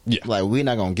 Yeah. Like, we're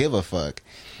not gonna give a fuck.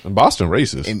 And Boston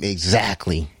racist.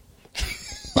 Exactly.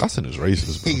 Boston is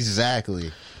racist, bro.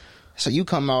 Exactly. So you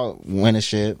come out, win a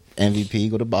ship, MVP,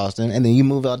 go to Boston, and then you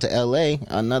move out to LA,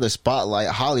 another spotlight,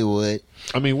 Hollywood.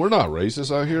 I mean, we're not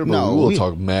racist out here, but No, we will we-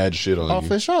 talk mad shit on Oh, you.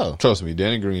 for sure. Trust me,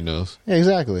 Danny Green knows. Yeah,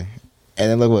 exactly.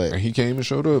 And then look And what he came and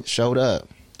showed up. showed up.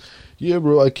 Yeah,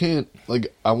 bro, I can't.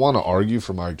 Like, I want to argue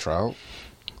for Mike Trout.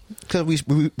 Because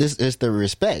this is the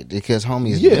respect. Because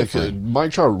homie is Yeah, different.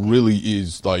 Mike Trout really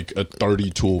is like a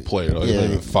 30-tool player. Like, Yeah. not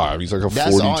even 5. He's like a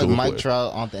That's 40-tool all. Mike player.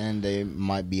 Trout on the end of the day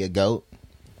might be a GOAT.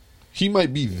 He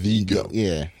might be the GOAT.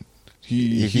 Yeah.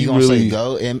 He If you're going to really say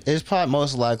GOAT, it's probably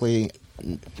most likely,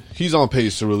 he's on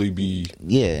pace to really be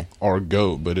yeah. our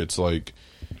GOAT, but it's like,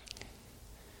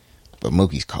 But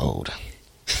Mookie's cold.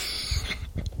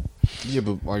 yeah,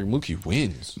 but like Mookie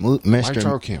wins. Mike Mike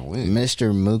Trout can't win.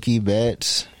 Mr. Mookie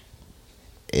Betts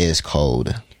is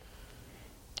cold.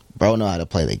 Bro know how to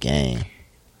play the game.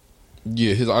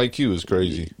 Yeah, his IQ is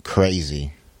crazy.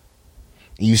 Crazy.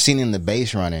 You seen him in the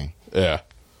base running. Yeah.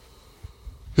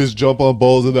 His jump on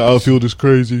balls in the outfield is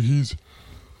crazy. He's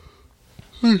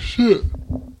shit.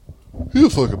 He's a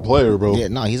fucking player, bro. Yeah,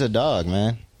 no, he's a dog,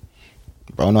 man.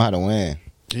 Bro know how to win.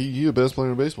 He the best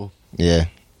player in baseball. Yeah.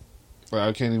 Like,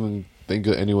 I can't even think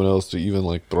of anyone else to even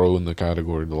like throw in the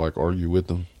category to like argue with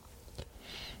them.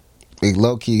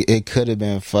 Low key, it could have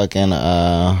been fucking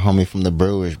homie from the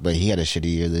Brewers, but he had a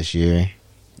shitty year this year.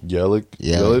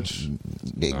 Yelich.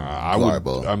 Big I would.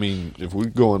 garbo. I mean, if we're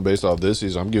going based off this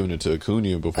season, I'm giving it to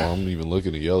Acuna before I'm even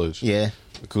looking at Yelich. Yeah.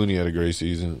 Acuna had a great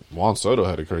season. Juan Soto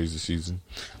had a crazy season.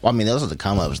 Well, I mean, those are the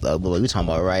come ups though. But what we talking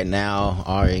about right now,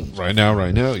 Ari. Right now,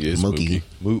 yeah, it's Mookie.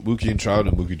 Mookie. Mookie and Trout,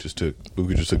 and Mookie just took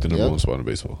the number Yep. 1 spot in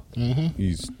baseball. Mm-hmm.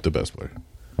 He's the best player.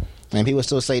 And people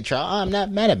still say Trout. I'm not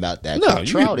mad about that. No,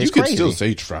 Trout you is can crazy. still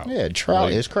say Trout. Yeah, Trout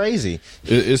Like, is crazy.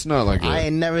 It's not like I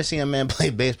ain't never seen a man play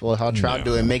baseball how Trout No.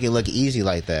 do it and make it look easy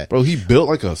like that. bro. He built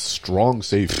like a strong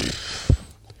safety.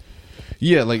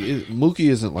 Yeah, like Mookie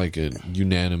isn't like a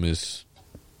unanimous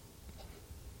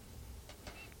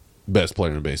best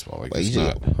player in baseball. Like But, it's you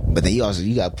not. but then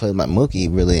you got to put like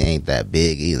Mookie really ain't that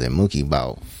big either. Mookie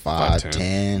about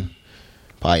 5'10",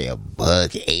 probably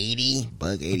 $180,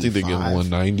 $185. I think they give him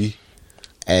 190.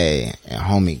 Hey, and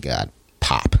homie got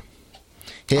pop.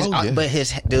 His, Oh, yeah. But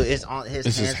his dude, it's on his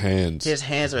It's hands. his hands. His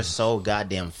hands are so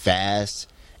goddamn fast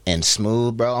and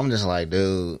smooth, bro. I'm just like,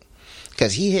 dude,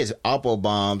 because he hits oppo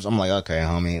bombs. I'm like, okay,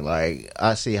 homie, like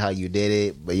I see how you did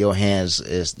it, but your hands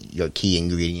is your key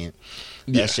ingredient.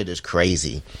 That Yeah. shit is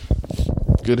crazy.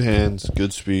 Good hands,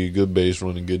 good speed, good base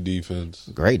running, good defense.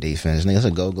 Great defense, nigga. That's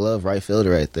a Gold Glove right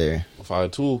fielder right there.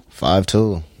 5'2".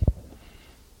 5'2".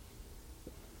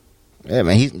 Yeah,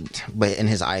 man. But in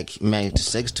his IQ, man,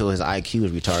 6'2", his IQ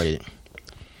is retarded.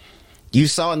 You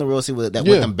saw in the World Series with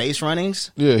Yeah. them base runnings.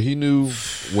 Yeah, he knew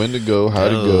when to go, how to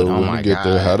Dude, go, oh when my to get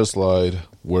there, God. how to slide,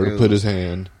 where to Dude. put his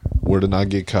hand, where to not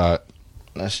get caught.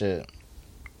 That shit.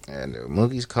 Yeah, dude,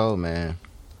 Mookie's cold, man.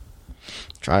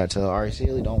 Try to tell RC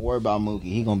Sealy, don't worry about Mookie.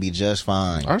 He gonna be just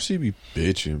fine. RC be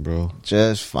bitching, bro.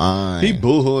 Just fine. He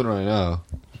boo-hooing right now.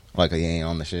 like he ain't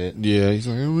on the shit. Yeah, he's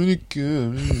like, I want to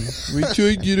come. Wait till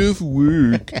I get off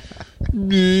work.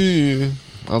 Yeah.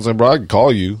 I was like, bro, I can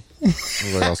call you. I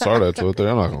was like, I'll start at 12:30.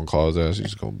 I'm not going to call his ass. He's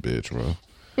just going to bitch, bro.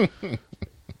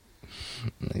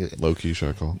 Low key, should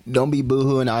I call? Don't be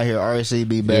boohooing out here, RC.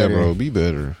 Be Yeah, better. bro, be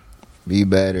better. Be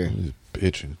better. He's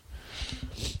bitching.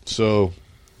 So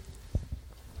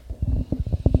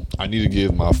I need to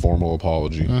give my formal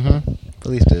apology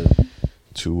Please do.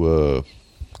 to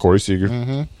Corey Seager.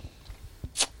 Mm-hmm.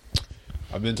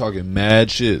 I've been talking mad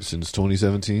shit since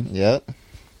 2017. Yep.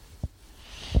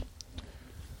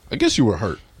 I guess you were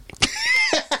hurt.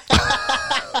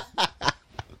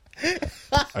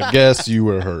 I guess you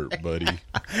were hurt, buddy.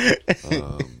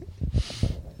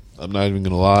 I'm not even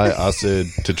going to lie. I said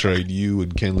to trade you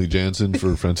and Kenley Jansen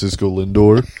for Francisco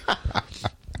Lindor.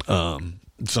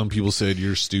 Some people said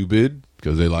you're stupid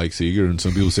because they like Seager, and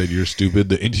some people said you're stupid.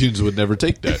 The Indians would never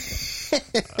take that.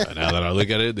 Now that I look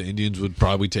at it, the Indians would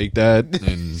probably take that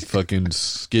and fucking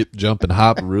skip, jump, and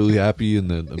hop really happy in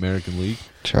the American League.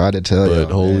 Try to tell you.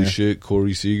 But holy shit,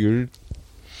 Corey Seager,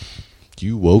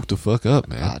 you woke the fuck up,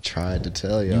 man. I tried to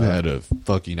tell you. You had a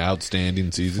fucking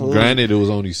outstanding season. Ooh. Granted, it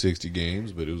was only 60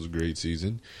 games, but it was a great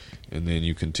season. And then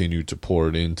you continued to pour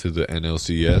it into the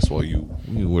NLCS where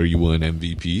you won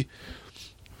MVP.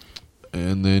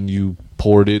 And then you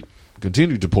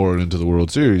continued to pour it into the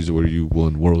World Series where you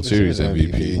won World Series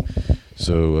MVP.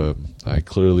 So I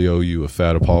clearly owe you a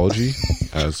fat apology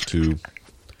as to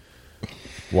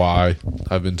why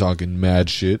I've been talking mad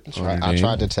shit on your name. I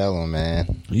tried to tell him,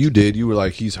 man. You did. You were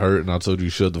like, he's hurt, and I told you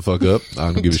shut the fuck up.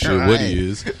 I don't give a shit what he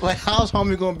is. Like, how's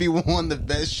homie going to be one of the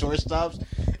best shortstops?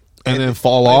 And then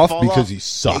fall off because he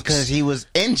sucks. Because he was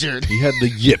injured. He had the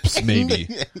yips, maybe.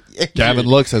 Gavin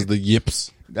Lux has the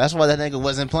yips. That's why that nigga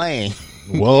wasn't playing.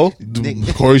 Well,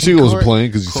 Corey Seager wasn't playing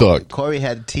because he sucked. Corey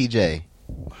had TJ.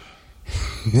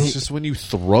 It's just when you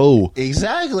throw.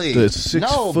 Exactly. The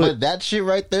 6 foot. But that shit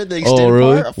right there, the extended Oh,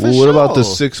 really? part, Well, what about the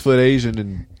 6 foot Asian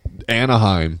in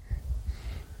Anaheim?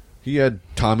 He had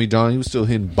Tommy John. He was still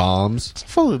hitting bombs.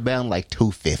 Fool was bound like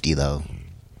 250 though.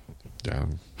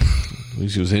 Damn. At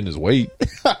least he was hitting his weight.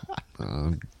 I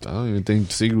don't even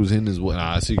think Seager was hitting his weight.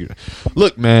 Nah, Seager.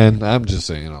 Look, man, I'm just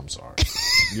saying I'm sorry.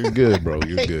 You're good, bro.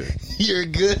 You're good. You're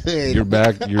good. You're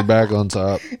back on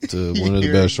top to one of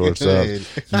the best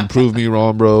shortstops. You proved me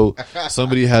wrong, bro.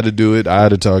 Somebody had to do it. I had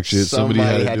to talk shit. Somebody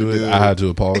had to do it. I had to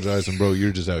apologize. And, bro,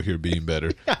 you're just out here being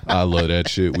better. I love that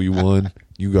shit. We won.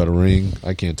 You got a ring.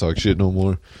 I can't talk shit no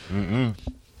more.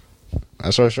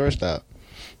 That's our shortstop.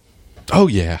 Oh,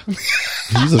 yeah.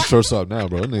 He's a shortstop now,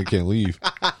 bro. That nigga can't leave.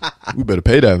 We better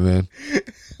pay that, man.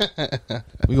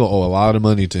 We gonna owe a lot of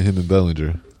money to him and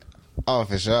Bellinger. Oh,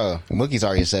 for sure. Mookie's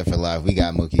already set for life. We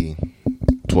got Mookie.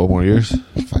 12 more years?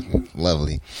 Fucking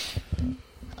lovely.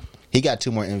 He got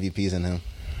 2 more MVPs in him.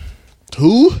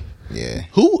 Who? Yeah.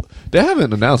 Who? They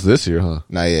haven't announced this year, huh?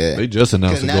 Not yet. They just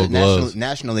announced the Gold Gloves.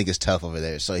 National League is tough over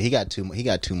there, so he got 2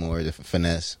 more to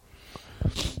finesse.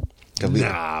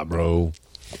 Nah, bro.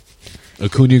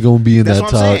 Acuna gonna be in that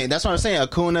talk. That's what I'm saying.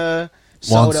 Acuna,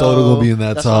 Juan Soto gonna be in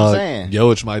that that's talk. What I'm saying.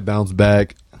 Yolich might bounce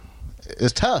back.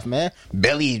 It's tough, man.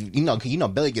 Belly,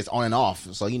 Belly gets on and off.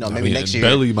 So maybe next year.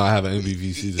 Belly might have an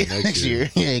MVP season next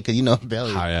year. Yeah, because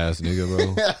Belly, high ass nigga,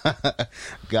 bro.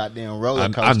 Goddamn roller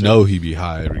coaster. I know he be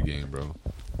high every game, bro.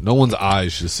 No one's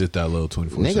eyes should sit that low 24/7.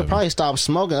 Nigga probably stopped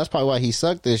smoking. That's probably why he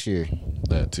sucked this year.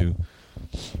 That too.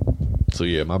 So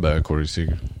yeah, my bad, Corey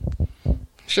Seager.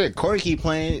 Shit, Corey keep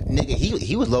playing. Nigga,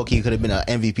 he was low key. Could have been an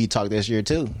MVP talk this year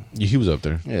too. Yeah, he was up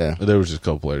there. Yeah, there was just a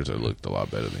couple players that looked a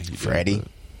lot better than he. Freddie.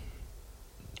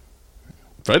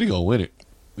 Freddie gonna win it.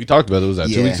 We talked about it. Was that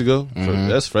 2 weeks ago? Mm-hmm.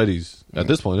 That's Freddie's. At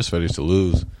this point, it's Freddie's to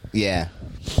lose. Yeah,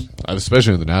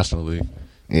 especially in the National League.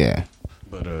 Yeah,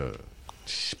 but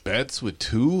Betts with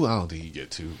 2, I don't think he get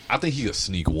 2. I think he could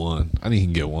sneak 1. I think he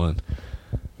can get 1.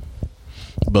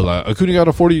 But Acuna got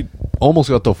almost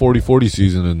got the 40-40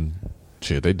 season, and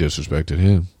shit, they disrespected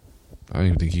him. I don't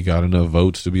even think he got enough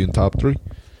votes to be in top 3.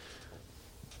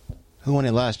 Who won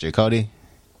it last year? Cody?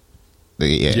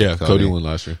 Yeah, Cody won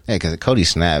last year. Yeah, because Cody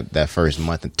snapped that first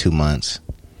month and 2 months.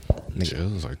 Yeah,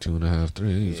 it was like 2.5,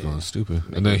 3. He was going stupid.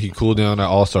 And then he cooled down that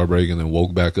All-Star break and then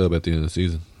woke back up at the end of the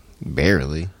season.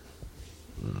 Barely.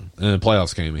 And then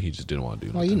playoffs came and he just didn't want to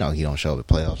do nothing. Well, he don't show up at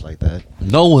playoffs like that.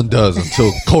 No one does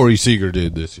until Corey Seager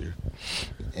did this year.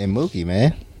 And Mookie,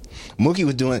 man.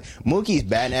 Mookie's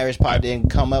batting average probably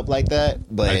didn't come up like that,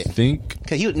 but I think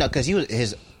because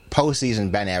his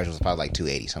postseason batting average was probably like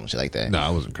 280, something shit like that.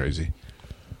 No, it wasn't crazy.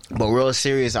 But World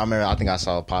Series, I think I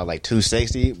saw probably like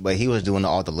 260, but he was doing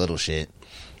all the little shit.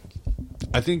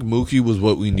 I think Mookie was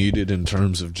what we needed in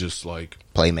terms of just like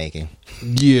playmaking.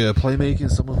 Yeah, playmaking.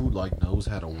 Someone who knows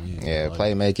how to win. Yeah,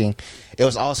 playmaking. It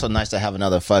was also nice to have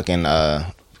another fucking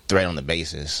threat on the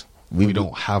bases. We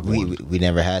don't have one. We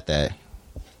never had that.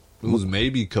 It was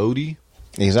maybe Cody.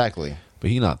 Exactly. But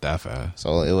he not that fast.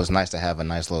 So it was nice to have a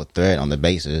nice little threat on the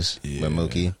bases with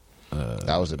Mookie.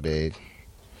 That was a big.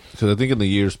 Because I think in the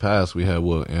years past we had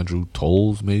Andrew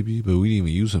Tolles maybe, but we didn't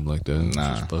even use him like that. It's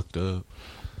Nah. just fucked up.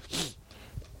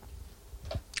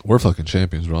 We're fucking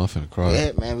champions, bro. I'm finna cry.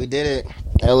 Yeah, man, we did it.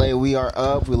 LA, we are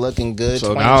up. We're looking good.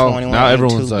 So now 2021 now ain't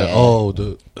everyone's too like, bad. oh,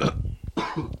 the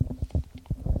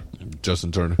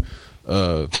Justin Turner.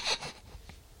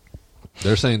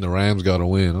 They're saying the Rams got to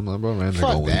win. I'm like, bro, Rams ain't Fuck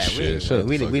gonna win that. shit. Shut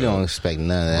We the fuck don't up. expect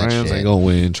none of that Rams shit. ain't gonna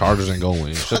win. Chargers ain't gonna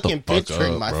win. Shut the Fucking fuck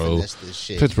Pittsburgh up, might bro. finesse this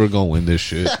shit. Pittsburgh gonna win this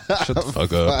shit. Shut the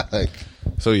fuck up. Fuck.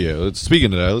 So yeah,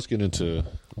 speaking of that, let's get into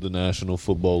the National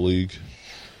Football League,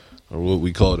 or what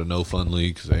we call it, a no fun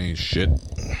league, because they ain't shit.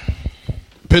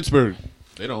 Pittsburgh,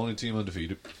 they the only team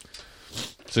undefeated,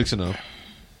 6-0.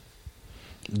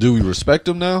 Do we respect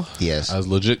them now? Yes. as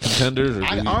legit contenders, or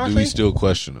do we honestly- still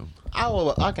question them?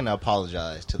 I can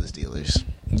apologize to the Steelers.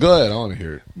 Go ahead, I want to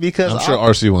hear it. Because I'm sure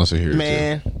RC wants to hear it.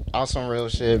 man, on some real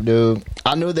shit, dude.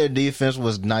 I knew their defense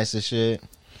was nice as shit.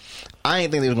 I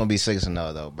didn't think they was gonna be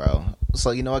 6-0 though, bro.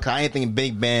 So you know what? 'Cause I didn't think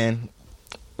Big Ben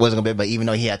wasn't gonna be, but even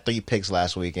though he had 3 picks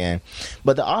last weekend,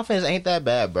 but the offense ain't that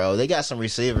bad, bro. They got some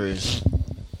receivers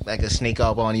that can sneak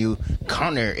up on you.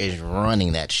 Connor is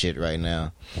running that shit right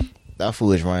now. That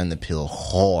fool is running the pill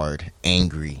hard,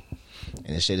 angry,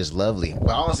 and this shit is lovely.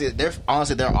 But honestly,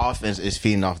 their offense is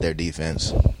feeding off their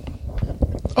defense.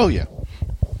 Oh yeah,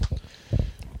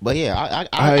 But yeah,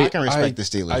 I can respect the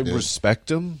Steelers. I dude. respect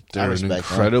them. They're respect an them.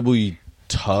 incredibly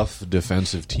tough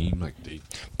defensive team. Like they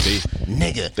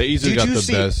Nigga, They easily got the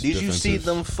best Did you see defensive-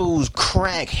 them fools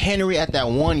crack Henry at that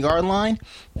 1 yard line?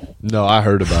 No, I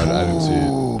heard about it. I didn't see it.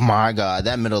 Oh my god,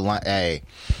 that middle line. Hey,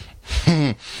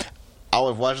 I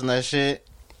was watching that shit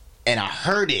and I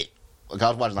heard it. Like I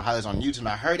was watching the highlights on YouTube and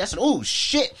I heard it. I said, "Oh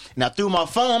shit!" And I threw my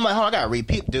phone. I'm like, "Oh, I gotta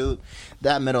repeat, dude."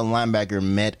 That middle linebacker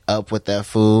met up with that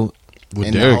fool With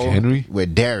in the Derrick hole- Henry?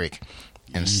 With Derrick,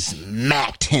 and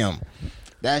smacked him.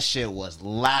 That shit was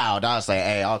loud. I was like,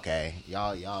 "Hey, okay,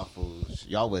 y'all fools,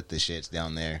 y'all with the shits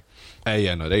down there." Hey,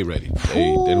 yeah, no, they ready. They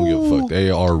don't give a fuck. They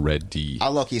are ready. I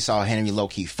low-key saw Henry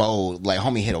low-key fold. Like,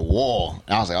 homie hit a wall.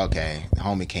 And I was like, okay,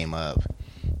 homie came up.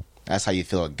 That's how you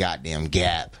fill a goddamn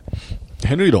gap.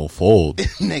 Henry don't fold.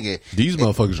 Nigga. These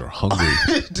motherfuckers are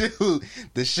hungry. Dude,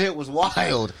 the shit was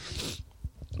wild.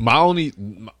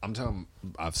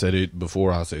 I've said it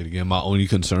before, I'll say it again. My only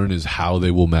concern is how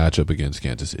they will match up against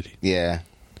Kansas City. Yeah,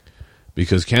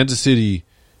 Because Kansas City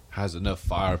has enough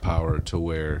firepower to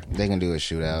where they can do a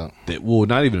shootout. well,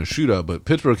 not even a shootout, but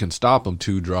Pittsburgh can stop them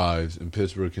 2 drives, and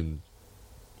Pittsburgh can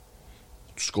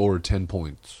score 10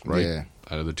 points, right? Yeah.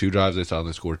 Out of the 2 drives they saw,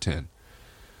 they scored 10.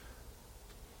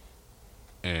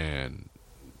 And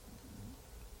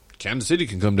Kansas City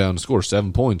can come down and score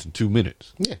 7 points in 2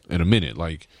 minutes. Yeah. In a minute.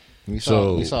 Like, We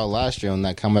So- saw last year on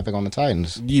that comeback on the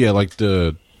Titans. yeah, like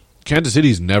the Kansas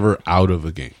City's never out of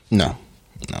a game. No.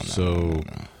 So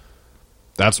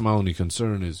that's my only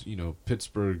concern is,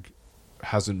 Pittsburgh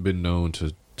hasn't been known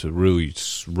to really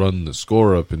run the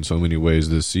score up in so many ways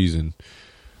this season,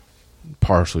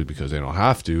 partially because they don't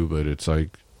have to, but it's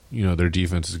like, their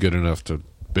defense is good enough to.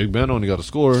 Big Ben only got to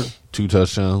score 2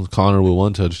 touchdowns, Connor with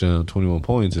 1 touchdown, 21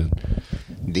 points, and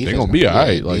they're going to be all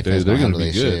right. Like, they're going to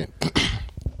be good.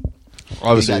 You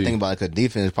Obviously, got to think about it because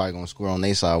defense is probably going to score on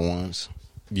their side once.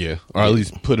 yeah, or at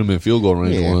least put them in field goal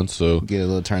range Yeah. once, so. Get a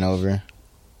little turnover.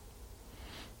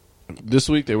 This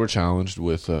week they were challenged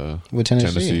with With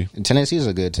Tennessee. Tennessee's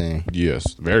a good team.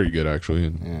 Yes, very good actually.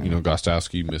 And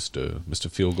Gostowski missed a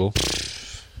field goal.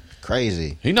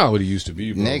 Crazy. He not what he used to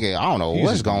be, bro. Nigga, I don't know He's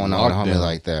what's going on with locked homie down.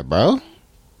 like that, bro.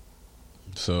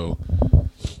 So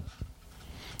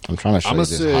I'm trying to show I'ma you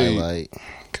this say- highlight. 'cause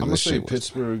I'm gonna this say shit was-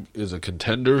 Pittsburgh is a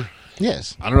contender.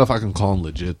 Yes. I don't know if I can call them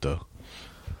legit though.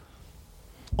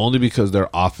 Only because their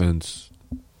offense,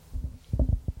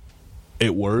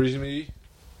 it worries me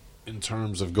in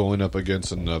terms of going up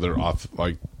against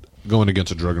going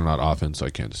against a juggernaut offense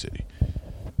like Kansas City.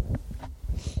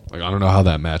 Like, I don't know how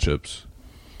that matchup's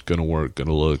gonna work,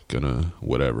 gonna look, gonna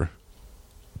whatever.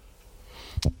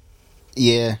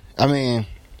 Yeah. I mean,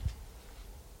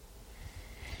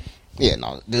 yeah,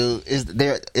 no, dude.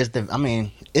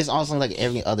 It's also like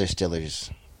every other Steelers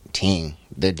team.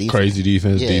 Their defense. Crazy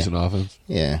defense, Yeah. decent offense.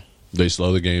 Yeah. They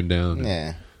slow the game down and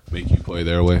Yeah. make you play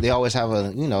their way. They always have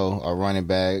a running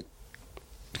back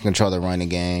to control the running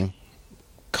game.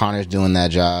 Connor's doing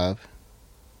that job.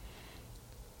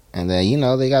 And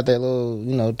then, they got their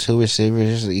little, 2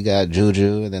 receivers. You got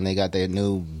Juju, and then they got their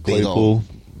new big Claypool.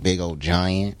 old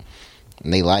giant.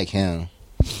 And they like him.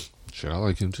 Shit, I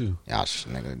like him too.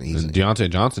 Nigga, he's And Deontay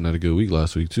Johnson had a good week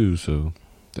last week too, so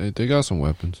they got some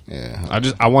weapons. yeah.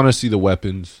 I want to see the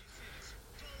weapons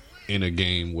in a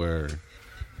game where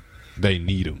they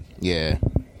need them. Yeah.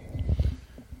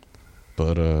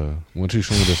 But once you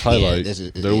show me this highlight,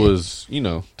 there was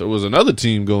another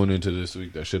team going into this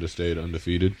week that should have stayed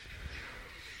undefeated.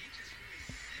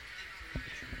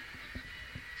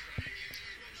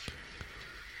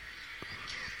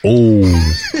 Oh,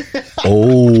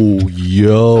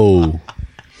 yo.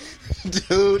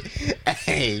 Dude,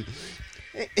 hey.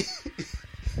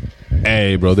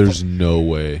 Hey, bro, there's no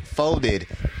way. Folded.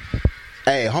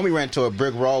 Hey, homie ran to a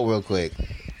brick wall real quick.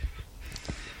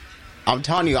 I'm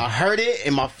telling you, I heard it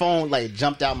and my phone like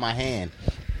jumped out my hand.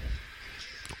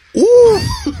 Ooh.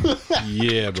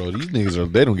 Yeah, bro, these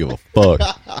niggas they don't give a fuck.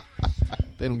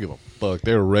 They don't give a fuck.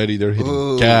 They're ready. They're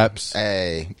hitting caps.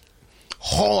 Hey.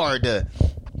 Hard.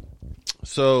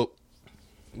 So,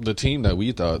 the team that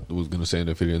we thought was going to stay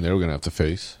undefeated and they were going to have to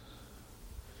face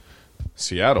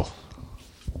Seattle.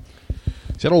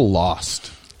 Seattle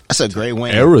lost. That's a great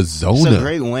win. Arizona. That's a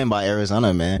great win by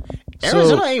Arizona, man.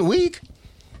 Arizona ain't weak.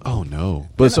 Oh, no.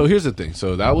 But so here's the thing.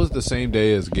 So that was the same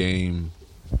day as game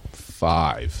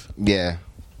 5. Yeah.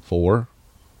 4?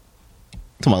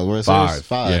 Come on, World Series?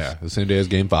 5. Yeah, the same day as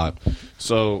game 5.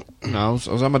 So I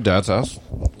was at my dad's house.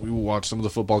 We watched some of the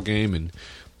football game, and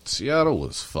Seattle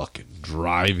was fucking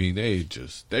driving.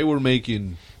 They were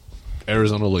making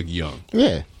Arizona look young.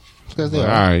 Yeah. Because they All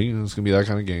are. right, it's going to be that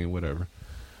kind of game, whatever.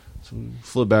 So we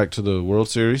flip back to the World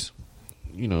Series.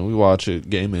 We watch it.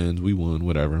 Game ends. We won,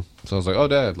 whatever. So I was like, oh,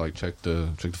 Dad, like, check the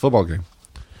football game.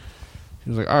 He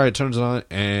was like, all right, turns it on,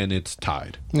 and it's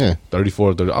tied. Yeah.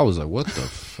 34-30. I was like, what the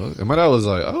fuck? And my dad was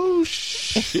like, oh,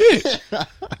 shit.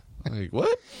 Like,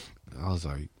 what? I was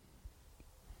like,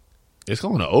 it's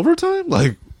going to overtime?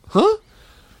 Like, huh?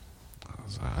 I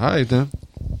was like, all right, then.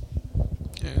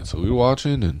 Yeah, so we were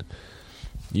watching, and,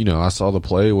 I saw the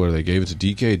play where they gave it to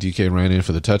DK. DK ran in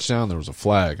for the touchdown. There was a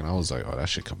flag, and I was like, oh, that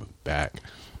shit coming back.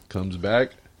 Comes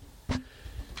back.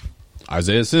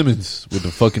 Isaiah Simmons with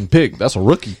the fucking pick. That's a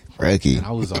rookie. And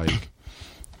I was like...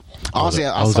 Honestly,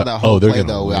 I saw that whole play,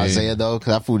 though, with Isaiah, though,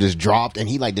 because that fool just dropped, and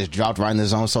he, like, just dropped right in the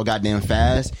zone so goddamn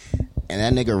fast, and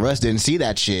that nigga Russ didn't see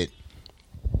that shit.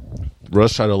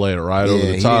 Russ tried to lay it right over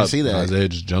the top. He didn't see that. Isaiah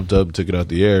just jumped up and took it out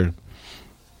the air.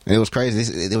 And it was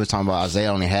crazy. They was talking about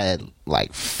Isaiah only had,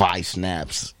 like, 5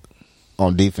 snaps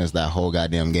on defense that whole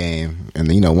goddamn game, and,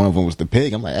 one of them was the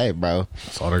pick. I'm like, hey, bro.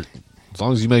 As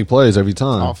long as you make plays every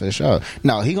time. Off his show.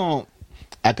 No, he gon'...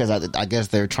 I guess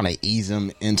they're trying to ease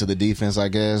him into the defense, I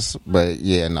guess. But,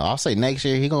 yeah, no, I'll say next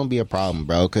year he going to be a problem,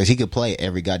 bro, because he could play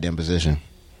every goddamn position.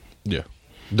 Yeah.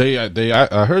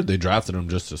 I heard they drafted him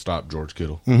just to stop George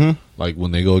Kittle. Mm-hmm. Like,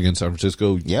 when they go against San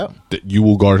Francisco, you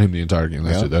will guard him the entire game.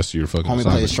 That's your fucking homie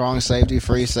assignment. plays strong safety,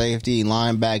 free safety,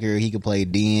 linebacker. He could play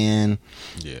DN.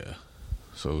 Yeah.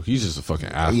 So he's just a fucking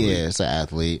athlete. Yeah, it's an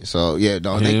athlete. So yeah,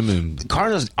 the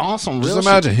Cardinals awesome. Just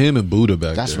imagine him and Buddha back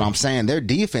there. That's what I'm saying. Their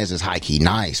defense is high key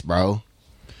nice, bro.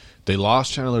 They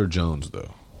lost Chandler Jones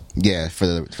though. Yeah, for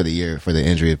the year for the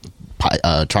injury,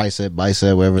 tricep,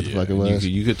 bicep, whatever the fuck it was.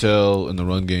 You could tell in the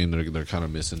run game they're kind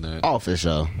of missing that. Oh, for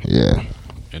sure. Yeah.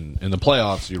 And in the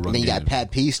playoffs, you run. Then you got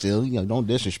Pat P still. Don't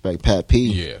disrespect Pat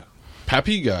P. Yeah, Pat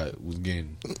P was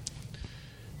getting.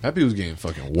 Happy was getting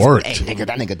fucking worked. Hey, nigga,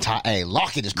 that nigga,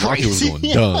 Lockett is crazy. Lockett was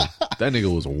going dumb. That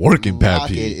nigga was working Pat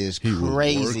P. Lockett is crazy.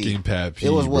 He was working Pat P, it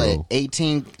was, bro.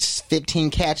 15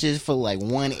 catches for like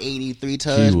 183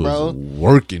 touch, bro. He was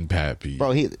working Pat P.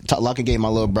 Bro, Lockett gave my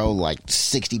little bro like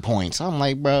 60 points. I'm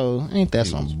like, bro, ain't that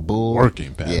some bull?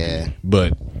 Working Pat P.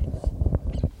 But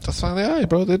that's finally all right,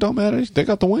 bro. They don't matter. They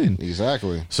got the win.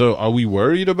 Exactly. So are we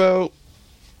worried about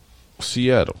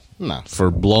Seattle? No. For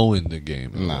blowing the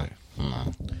game? No.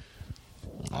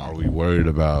 Are we worried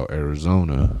about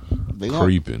Arizona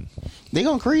creeping? They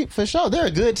gonna creep for sure. They're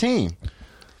a good team.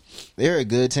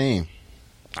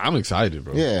 I'm excited,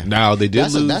 bro. Yeah. Now they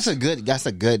did lose. That's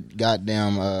a good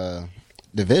goddamn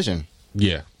division.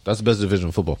 Yeah, that's the best division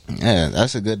of football. Yeah,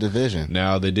 that's a good division.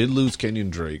 Now they did lose Kenyon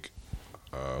Drake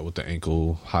with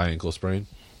the high ankle sprain.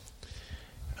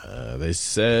 They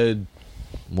said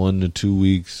 1 to 2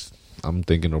 weeks. I'm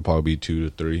thinking it'll probably be 2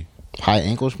 to 3. High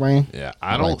ankle sprain? Yeah,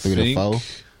 I don't think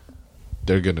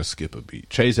they're going to skip a beat.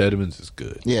 Chase Edmonds is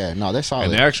good. Yeah, no, they're solid.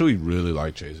 And they actually really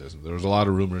like Chase Edmonds. There was a lot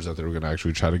of rumors that they were going to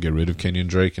actually try to get rid of Kenyon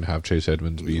Drake and have Chase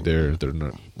Edmonds be there. They're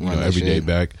not, everyday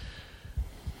back.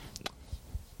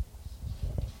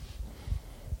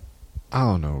 I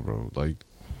don't know, bro. Like,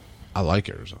 I like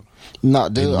Arizona. No,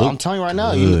 dude, I'm telling you right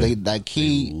now, they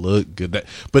look good.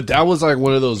 But that was like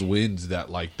one of those wins that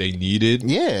like they needed.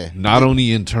 Yeah. Not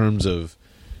only in terms of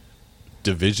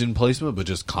division placement, but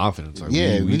just confidence. Like,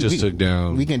 we just took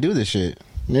down. We can do this shit.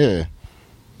 Yeah.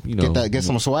 You know, get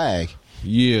some swag.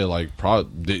 Yeah, like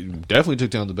they definitely took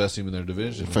down the best team in their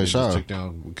division. For They just sure. took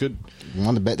down One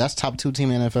of the best. That's top 2 team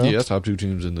in the NFL. yeah, that's top 2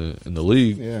 teams in the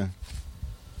league. Yeah.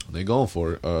 They going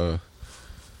for it.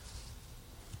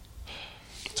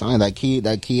 Telling you,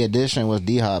 that key addition was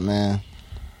D-Hop, man.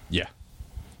 Yeah.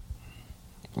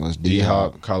 Was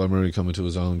D-Hop, D-Hop. Kyler Murray coming to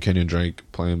his own, Kenyon Drake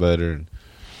playing better, and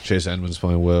Chase Edmonds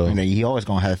playing well. And he always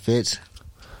gonna have Fitz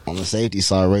on the safety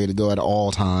side, ready to go at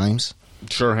all times.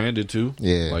 Sure-handed too.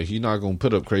 Yeah. Like he's not going to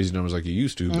put up crazy numbers like he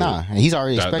used to. but Nah, and he's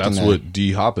already expecting that's that. what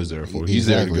D-Hop is there for. He's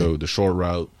there to Exactly. go the short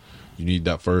route. You need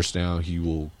that first down. He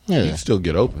will. Yeah. He can still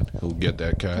get open. He'll get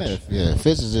that catch. Yeah,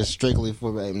 Fitz is just strictly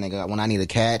for hey, nigga. When I need a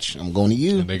catch, I'm going to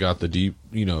you. And they got the deep,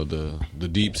 the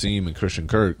deep seam and Christian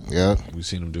Kirk. Yeah, We've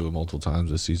seen him do it multiple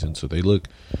times this season, so they look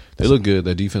good.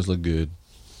 That defense look good.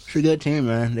 it's a good team,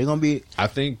 man. They're gonna be. I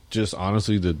think just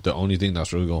honestly, the only thing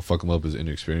that's really gonna fuck them up is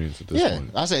inexperience at this Yeah,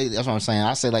 point. I say that's what I'm saying.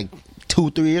 I say like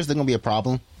 2-3 years, they're gonna be a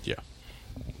problem. Yeah.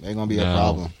 They're gonna be a No.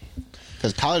 problem.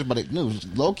 Because college,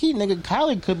 low key, nigga,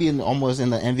 Kyler could be almost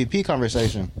in the MVP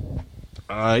conversation.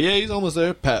 Yeah, he's almost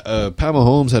there. Pat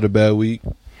Mahomes had a bad week.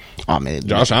 Oh man,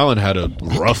 Josh Allen had a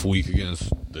rough week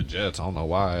against the Jets. I don't know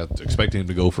why. I expected him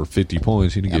to go for 50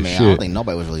 points. He didn't I get mean, I shit. don't think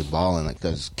nobody was really balling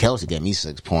because Kelsey gave me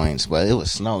 6 points, but it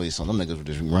was snowy, so them niggas were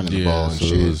just running the ball and so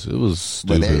shit. it was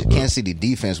But stupid. but- Kansas City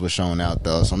defense was showing out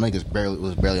though. Some niggas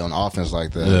was barely on offense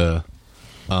like that.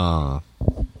 yeah.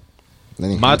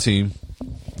 Then My team,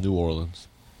 New Orleans.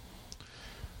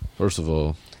 First of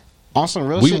all, on some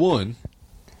real we shit, won.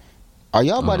 are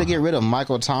y'all about to get rid of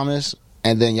Michael Thomas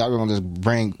and then y'all gonna just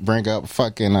bring up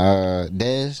fucking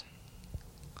Dez?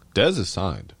 Dez is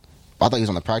signed. I thought he was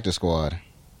on the practice squad.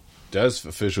 Dez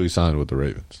officially signed with the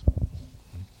Ravens.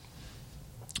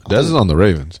 Dez is on the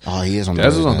Ravens. Oh, he is on the Dez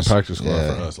was on the Ravens. practice squad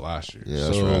Yeah. for us last year. Yeah,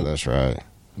 that's So, right. That's right.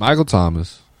 Michael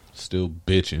Thomas still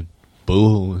bitching,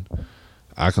 boohooing,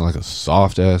 acting like a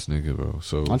soft ass nigga, bro.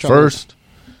 So I'm trying first,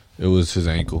 it was his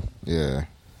ankle. Yeah.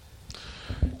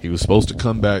 He was supposed to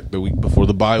come back the week before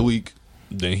the bye week.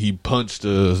 Then he punched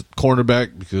the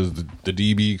cornerback because the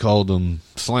DB called him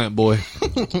slant boy.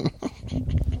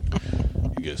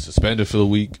 He gets suspended for the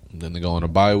week. Then they go on a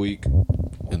bye week.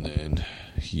 And then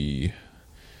he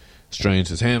strains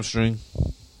his hamstring.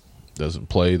 Doesn't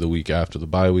play the week after the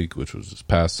bye week, which was this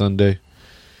past Sunday.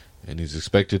 And he's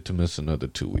expected to miss another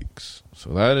 2 weeks.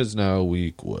 So that is now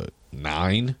week,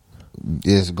 9?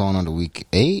 It's going on to week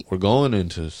 8. We're going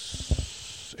into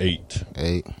 8.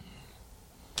 8.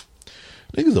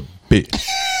 Nigga's a bitch.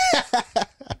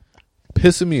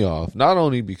 Pissing me off. Not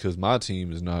only because my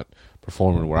team is not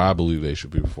performing where I believe they should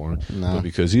be performing, No. but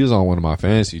because he is on one of my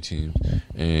fantasy teams.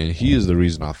 And he is the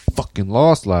reason I fucking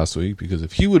lost last week. Because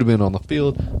if he would have been on the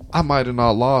field, I might have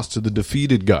not lost to the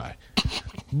defeated guy.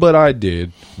 But I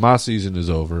did. My season is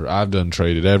over. I've done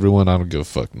traded everyone. I don't give a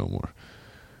fuck no more.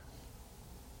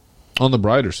 On the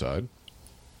brighter side,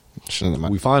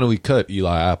 we finally cut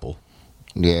Eli Apple.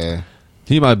 Yeah.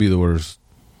 He might be the worst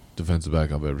defensive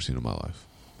back I've ever seen in my life.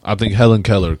 I think Helen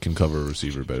Keller can cover a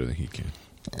receiver better than he can.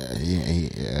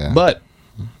 Yeah. But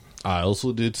I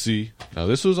also did see, now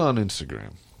this was on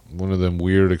Instagram, one of them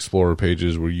weird Explorer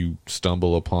pages where you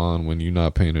stumble upon when you're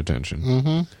not paying attention.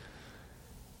 Mm-hmm.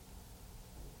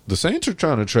 The Saints are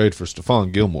trying to trade for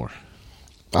Stephon Gilmore.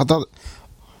 I thought.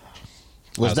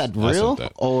 Was I that sent real?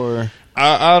 that. Or.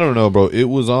 I don't know, bro. It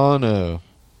was on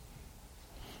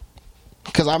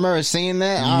Because I remember seeing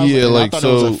that. I was yeah, I like thought so.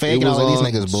 it was a fake. It And I was was on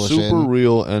like, these niggas Super bullshitting.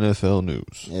 Real NFL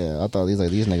News. Yeah, I thought these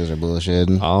niggas are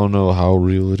bullshitting. I don't know how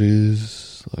real it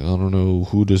is. Like, I don't know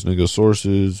who this nigga's source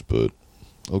is, but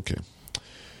okay.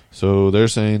 So they're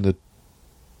saying that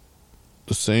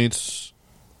the Saints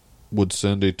would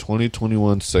send a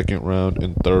 2021 second round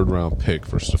and third round pick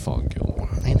for Stephon Gilmore.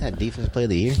 Ain't that defense play of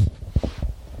the year?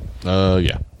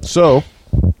 Yeah. So,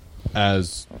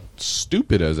 as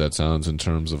stupid as that sounds in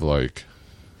terms of like,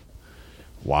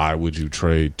 why would you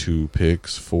trade 2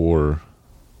 picks for,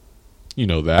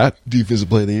 that? Defensive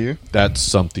play of the year? That's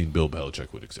something Bill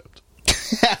Belichick would accept.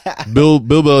 Bill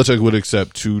Belichick would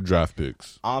accept 2 draft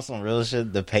picks On some real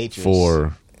shit, the Patriots.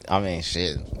 for. I mean,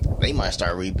 shit. They might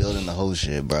start rebuilding the whole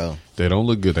shit, bro. They don't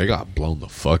look good. They got blown the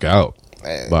fuck out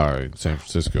Hey, by San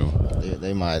Francisco.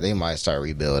 they might start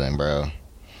rebuilding, bro.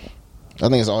 I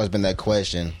think it's always been that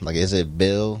question. Like, is it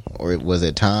Bill or was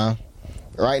it Tom?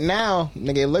 Right now,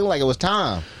 nigga, it looked like it was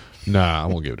Tom. Nah, I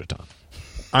won't give it to Tom.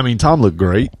 I mean, Tom looked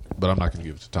great, but I'm not going to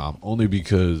give it to Tom. Only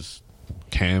because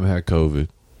Cam had COVID.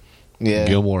 Yeah.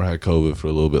 Gilmore had COVID for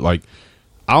a little bit. Like,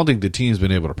 I don't think the team's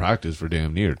been able to practice for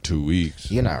damn near 2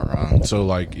 weeks. You're not wrong. So,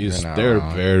 like, You're not they're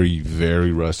wrong. very,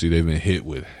 very rusty. They've been hit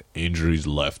with injuries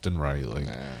left and right. Like,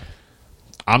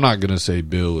 I'm not going to say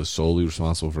Bill is solely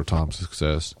responsible for Tom's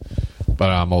success, but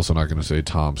I'm also not going to say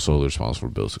Tom's solely responsible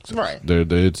for Bill's success. Right.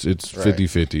 It's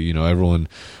 50-50. You know, everyone,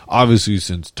 obviously,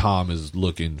 since Tom is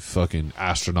looking fucking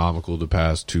astronomical the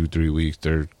past 2-3 weeks,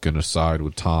 they're going to side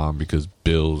with Tom because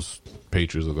Bill's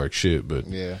Patriots look like shit. But,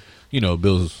 you know,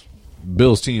 Bill's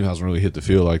team hasn't really hit the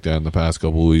field like that in the past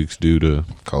couple of weeks due to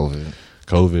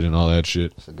COVID and all that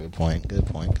shit. That's a good point. Good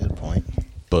point.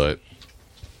 But,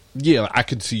 yeah, I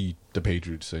could see the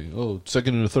Patriots saying, oh,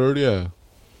 second and a third, yeah.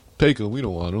 Take him. We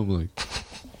don't want him.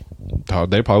 Like,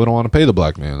 they probably don't want to pay the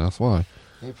black man. That's why.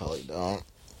 They probably don't.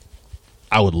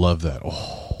 I would love that.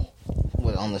 Oh.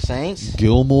 What, on the Saints?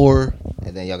 Gilmore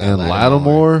And then y'all got and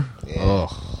Lattimore. Yeah.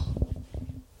 Oh.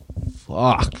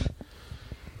 Fuck.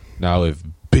 Now, if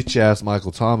bitch-ass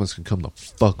Michael Thomas can come the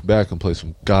fuck back and play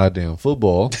some goddamn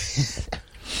football.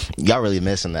 Y'all really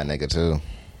missing that nigga, too.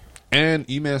 And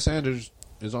Emmanuel Sanders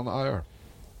is on the IR.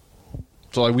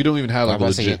 So, like, we don't even have like, a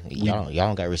legit... Y'all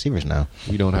don't got receivers now.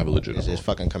 We don't have a legit... It's just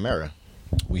fucking Kamara.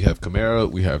 We have Kamara.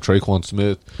 We have Traquan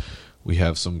Smith. We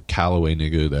have some Callaway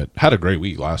nigga that had a great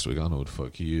week last week. I don't know what the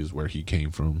fuck he is, where he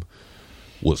came from,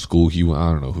 what school he went.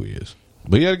 I don't know who he is.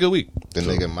 But he had a good week. The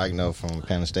nigga Mike No from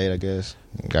Penn State, I guess,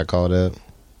 got called up.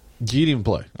 He didn't even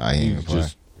play. I didn't even play.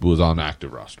 Just was on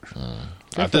active roster.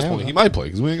 At this point, he might play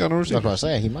because we ain't got no receivers. That's what I'm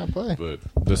saying. He might play. But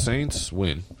the Saints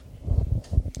win.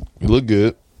 We look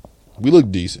good. We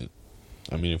look decent.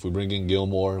 I mean, if we bring in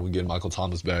Gilmore and we get Michael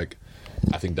Thomas back,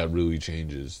 I think that really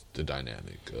changes the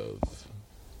dynamic of,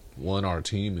 one, our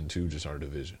team, and two, just our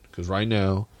division. Because right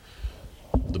now,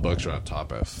 the Bucs are on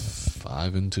top at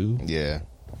 5-2. Yeah.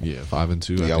 Yeah,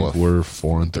 5-2. Yeah, I think we're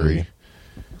 4-3.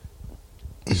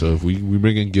 So if we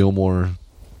bring in Gilmore,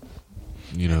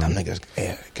 you know, them niggas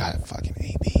got fucking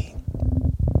AB.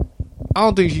 I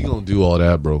don't think he's gonna do all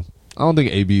that, bro. I don't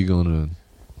think AB gonna.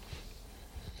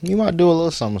 He might do a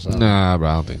little something. Nah, bro,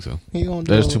 I don't think so.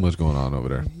 There's too much going on over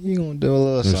there. He gonna do a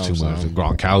little There's something. too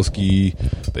much. Gronkowski.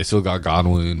 They still got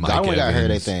Godwin. Mike Godwin got hurt,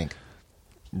 I Evans. think.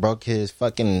 Broke his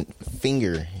fucking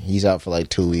finger. He's out for like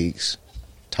 2 weeks.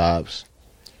 Tops.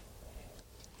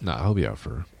 Nah, he'll be out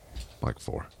for like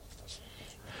 4.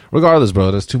 Regardless,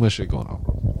 bro, there's too much shit going on,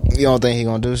 bro. You don't think he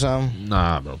gonna do something?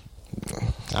 Nah, bro.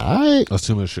 Alright. That's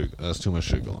too much shit. That's too much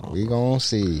shit going on. We gonna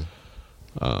see.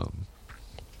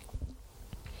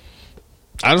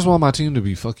 I just want my team to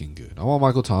be fucking good. I want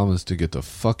Michael Thomas to get the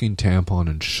fucking tampon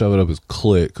and shove it up his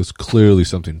clit because clearly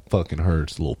something fucking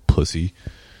hurts, little pussy.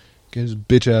 Get his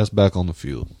bitch ass back on the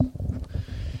field.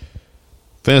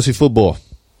 Fantasy football.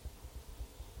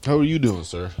 How are you doing,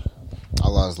 sir? I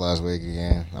lost last week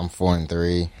again. I'm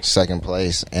 4-3, second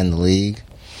place in the league.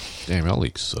 Damn, that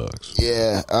league sucks.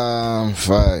 Yeah,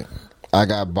 fuck. I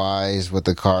got buys with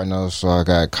the Cardinals, so I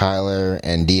got Kyler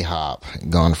and D-Hop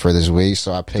going for this week.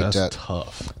 So I picked That's up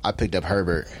tough. I picked up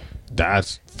Herbert.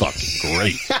 That's fucking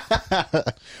great.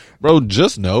 Bro,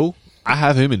 just know I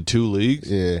have him in 2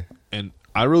 leagues. Yeah. And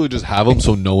I really just have him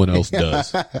so no one else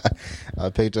does. I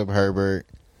picked up Herbert,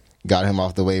 got him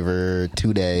off the waiver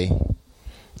today.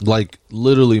 Like,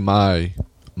 literally my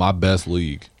best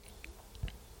league.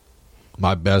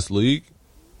 My best league,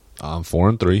 I'm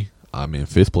 4-3. I'm in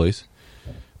 5th place.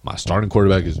 My starting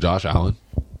quarterback is Josh Allen.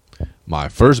 My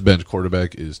first bench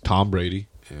quarterback is Tom Brady.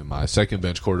 And my second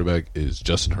bench quarterback is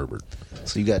Justin Herbert.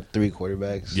 So you got 3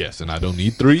 quarterbacks? Yes, and I don't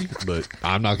need 3, but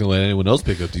I'm not going to let anyone else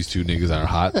pick up these 2 niggas that are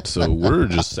hot. So we're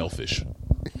just selfish.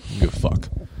 Give a fuck.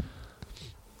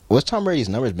 What's Tom Brady's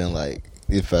numbers been like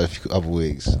the past couple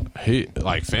weeks? Hey,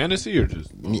 like fantasy or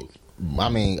just both? I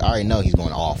mean, I already know he's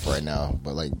going off right now,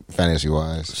 but like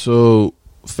fantasy-wise. So,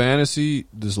 fantasy,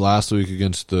 this last week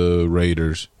against the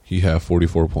Raiders, he had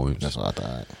 44 points. That's what I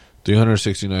thought.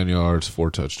 369 yards,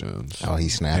 4 touchdowns. Oh,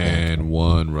 he's snapping. And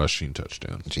 1 rushing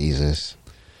touchdown. Jesus.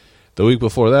 The week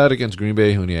before that, against Green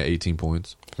Bay, he only had 18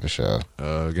 points. For sure.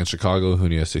 Against Chicago, he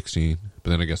only had 16. But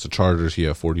then against the Chargers, he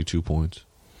had 42 points.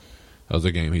 That was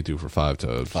the game he threw for 5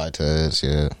 tugs. 5 tugs,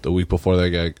 yeah. The week before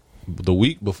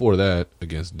that,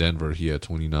 against Denver, he had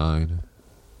 29.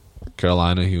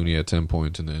 Carolina, he only had 10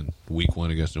 points. And then week 1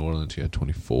 against New Orleans, he had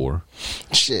 24.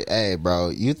 Shit, hey, bro.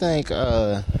 You think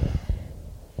the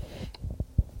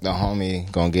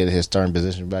homie gonna get his starting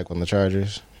position back on the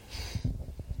Chargers?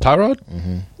 Tyrod?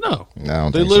 Mm-hmm. No. No, I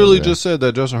don't They think literally so, just said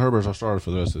that Justin Herbert's our starter for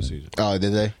the rest of the season. Oh,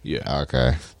 did they? Yeah.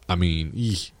 Okay. I mean,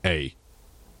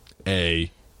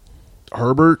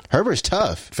 Herbert, Herbert's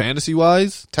tough.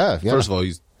 fantasy-wise, Tough, yeah. first of all,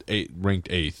 he's ranked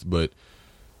 8th, but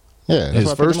Yeah. that's his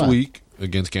why I picked first him up. week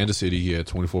against Kansas City, he had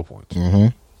 24 points. Mm-hmm.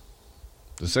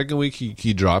 The second week,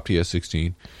 he dropped, he had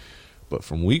 16. But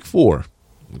from week 4,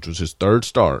 which was his third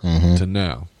start, Mm-hmm. to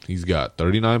now, he's got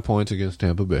 39 points against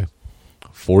Tampa Bay,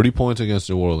 40 points against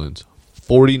New Orleans.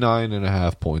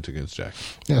 49.5 points against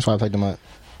Jacksonville. Yeah, that's why I picked him up.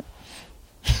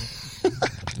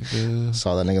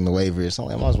 Saw that nigga in the waivers. So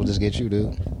I might as well just get you,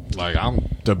 dude. Like, I'm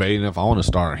debating if I want to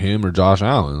start him or Josh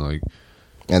Allen. Like,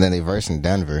 And then they verse in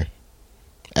Denver.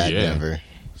 At Yeah. Denver.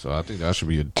 so I think that should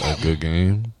be a good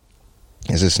game.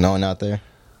 Is it snowing out there?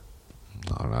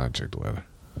 No, I checked the weather.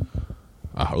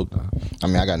 I hope not. I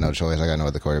mean, I got no choice. I got no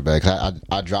other quarterback. 'Cause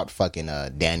I dropped fucking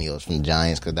Daniels from the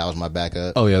Giants because that was my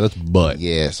backup. Oh, yeah, that's butt.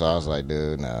 Yeah, so I was like,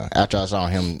 dude, no. After I saw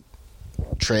him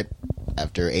trip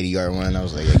after 80-yard run, I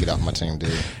was like, yeah, get off my team, dude.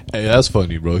 Hey, that's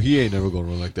funny, bro. He ain't never going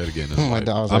to run like that again. Oh, my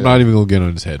God, I was I'm like- not even going to get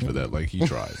on his head for that. Like, he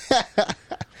tried.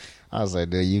 I was like,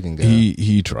 dude, you can go.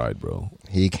 he tried, bro.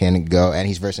 He can go, and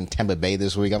he's versing Tampa Bay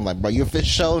this week. I'm like, bro, you're for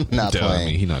sure not I playing.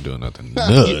 mean, he not doing nothing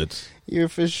nuts. You're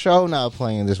for sure not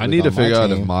playing this week. I need to on my figure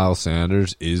out if team. Miles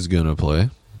Sanders is going to play.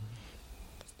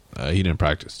 He didn't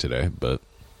practice today, but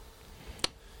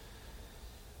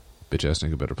bitch ass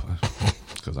nigga better play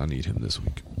because I need him this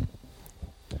week.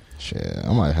 Shit,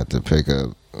 I might have to pick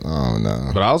up. Oh,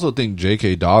 no. But I also think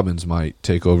J.K. Dobbins might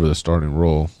take over the starting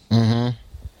role.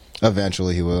 Mm-hmm.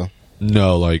 Eventually he will.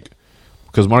 No, like,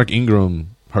 because Mark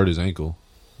Ingram hurt his ankle.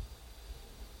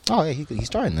 Oh, yeah, he's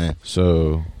starting then.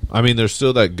 So, I mean, there's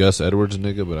still that Gus Edwards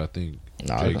nigga, but I think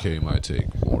Nah, J.K. might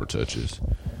take more touches.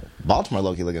 Baltimore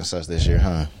low-key looking sus this year,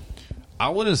 huh? I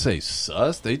wouldn't say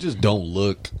sus. They just don't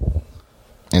look.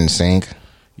 In sync.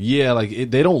 Yeah, like,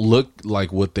 they don't look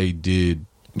like what they did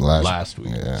last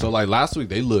week. Yeah. So, like, last week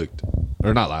they looked,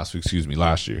 or not last week, excuse me,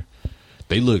 last year.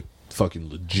 They looked fucking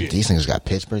legit. These niggas got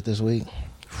Pittsburgh this week.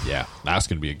 Yeah, that's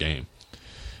going to be a game.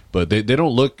 But they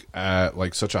don't look at,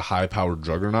 like, such a high-powered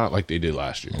juggernaut like they did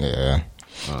last year. Yeah.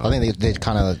 I think they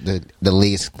kind of, the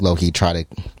least low-key try to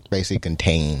basically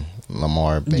contain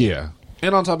Lamar. Yeah.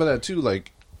 And on top of that, too,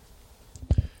 like,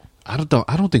 I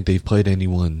don't think they've played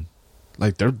anyone.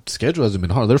 Like, their schedule hasn't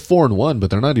been hard. They're 4-1, but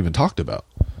they're not even talked about.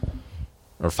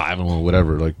 Or 5-1,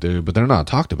 whatever. Like, but they're not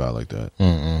talked about like that.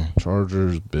 Mm-mm.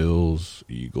 Chargers, Bills,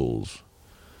 Eagles,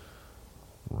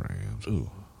 Rams. Ooh,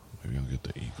 maybe I'll get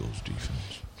the Eagles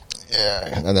defense.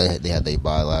 Yeah. And they had their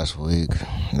bye last week.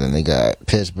 And then they got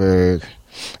Pittsburgh.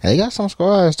 And they got some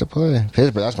squads to play.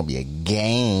 Pittsburgh, that's going to be a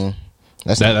game.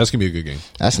 That's gonna be a good game.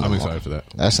 I'm in the excited for that.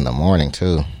 That's in the morning,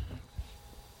 too.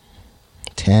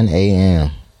 10 a.m.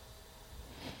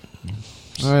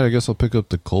 All right, I guess I'll pick up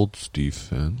the Colts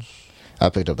defense. I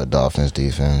picked up the Dolphins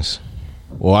defense.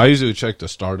 Well, I usually check the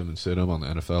start him and sit him on the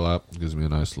NFL app. It gives me a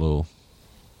nice little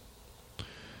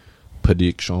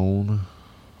prediction.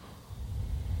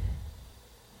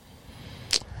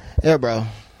 Yeah, bro.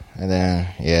 And then,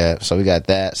 yeah, so we got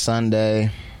that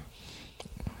Sunday.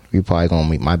 We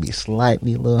probably might be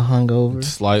slightly a little hungover.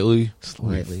 Slightly.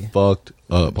 Fucked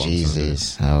up on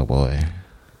Jesus. Sunday. Oh, boy.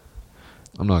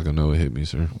 I'm not going to know what hit me,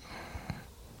 sir.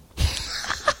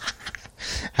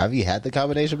 Have you had the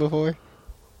combination before?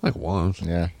 Like once.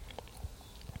 Yeah.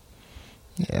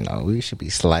 Yeah, no, we should be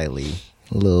slightly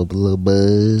a little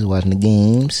buzz watching the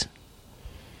games.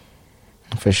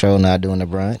 For sure, not doing the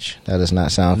brunch. That does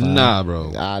not sound fun. Nah,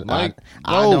 bro. I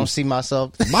bro. don't see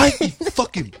myself. Mike be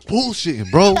fucking bullshitting,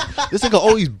 bro. This nigga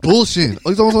always bullshitting.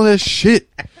 He's always on that shit.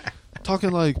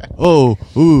 Talking like, The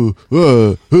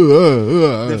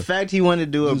fact he wanted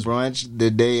to do a brunch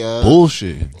the day of,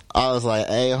 bullshit. I was like,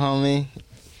 hey, homie,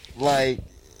 like,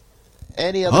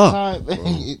 any other time,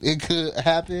 it could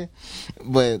happen.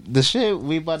 But the shit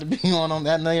we about to be on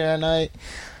that night,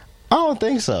 I don't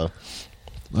think so.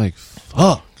 Like,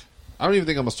 fuck. I don't even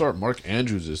think I'm going to start Mark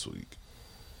Andrews this week.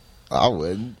 I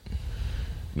wouldn't.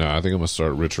 No, I think I'm going to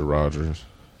start Richard Rodgers.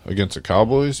 Against the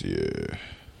Cowboys? Yeah.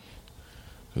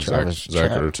 Zach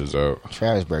Ertz is out.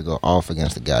 Travis better go off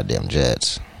against the goddamn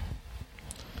Jets.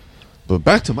 But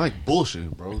back to Mike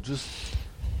bullshit, bro. Just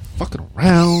fucking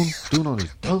around, doing all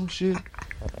this dumb shit.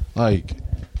 Like,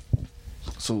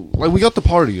 so, like, we got the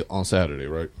party on Saturday,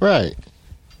 right? Right.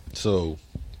 So,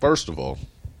 first of all,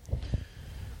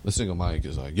 this nigga Mike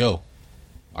is like, yo,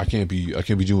 I can't be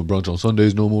doing brunch on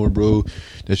Sundays no more, bro.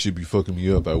 That shit be fucking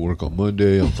me up at work on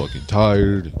Monday. I'm fucking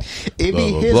tired. It'd Blah,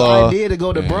 be blah, his blah. idea to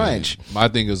go to And brunch. My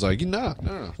thing is like, no.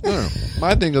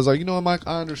 My thing is like, you know what, Mike?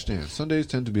 I understand. Sundays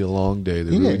tend to be a long day.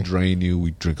 They really drain you.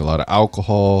 We drink a lot of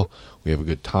alcohol. We have a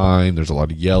good time. There's a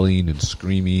lot of yelling and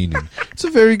screaming. And it's a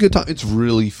very good time. It's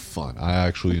really fun. I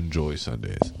actually enjoy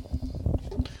Sundays.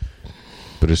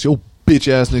 But it's your bitch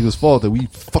ass niggas' fault that we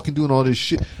fucking doing all this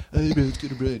shit. Hey, bro, let's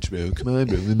get a brunch, bro. Come on,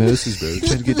 bro. The mouses, bro. I'm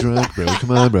trying to get drunk, bro.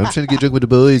 Come on, bro. I'm trying to get drunk with the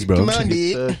boys, bro. I'm trying to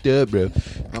get fucked up, bro.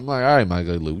 I'm like, all right, Mike.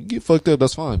 Like, look, we get fucked up.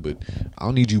 That's fine, but I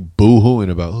don't need you boo-hooing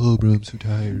about, oh, bro, I'm so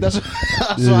tired. That's what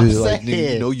I'm like, saying.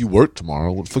 nigga, you know you work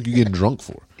tomorrow. What the fuck you getting drunk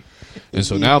for? And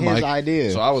so now, His Mike.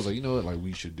 idea. So I was like, you know what? Like,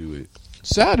 we should do it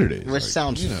Saturdays. Which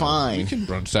sounds fine. We can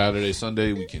brunch Saturday,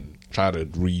 Sunday. We can try to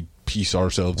piece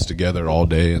ourselves together all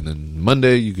day, and then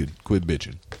Monday you could quit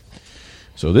bitching.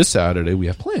 So this Saturday we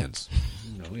have plans.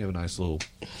 You know, we have a nice little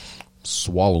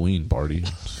Swalloween party.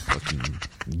 It's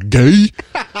fucking gay,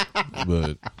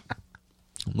 but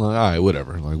I'm like, all right,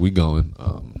 whatever. Like, we going.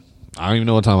 I don't even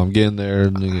know what time I'm getting there.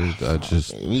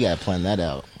 Nigga, we gotta plan that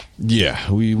out.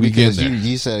 Yeah, we get Because there.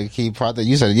 you said a key part that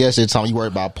you said yesterday time you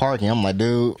worried about parking. I'm like,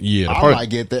 dude, Yeah, I might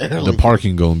get there. The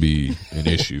parking gonna be an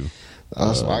issue.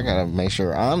 So I gotta make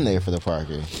sure I'm there for the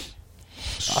parking.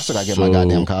 I still gotta get my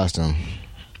goddamn costume.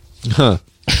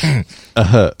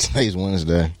 Today's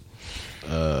Wednesday.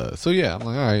 So yeah, I'm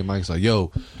like, all right. Mike's like,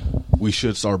 yo, we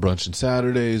should start brunching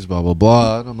Saturdays, blah blah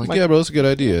blah. And I'm like, yeah, bro, that's a good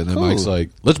idea. And then Cool. Mike's like,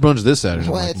 let's brunch this Saturday.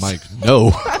 I'm like, What?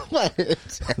 Mike,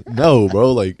 no, no,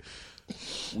 bro. Like,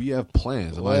 we have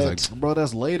plans. And Mike's like, bro,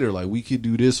 that's later. Like, we could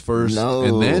do this first, No.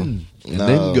 and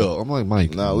then go. I'm like,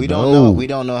 Mike, No, we don't know. We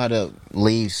don't know how to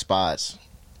leave spops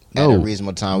at a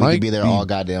reasonable time. We Mike could be there all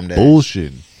goddamn day.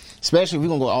 Bullshit. Especially if we're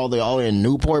gonna go all the way in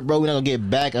Newport, bro. We're not gonna get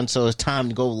back until it's time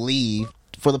to go leave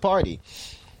for the party.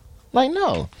 Like,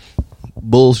 no.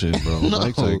 Bullshit, bro. No.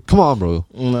 Mike's like, come on, bro.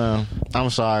 No. I'm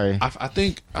sorry. I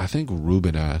think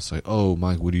Ruben asked, like, oh,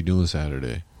 Mike, what are you doing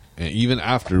Saturday? And even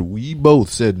after we both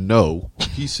said no,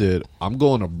 he said, I'm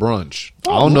going to brunch.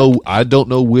 I don't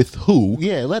know with who.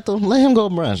 Yeah, let him go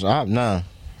brunch. No.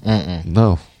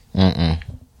 No.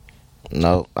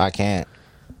 No, I can't.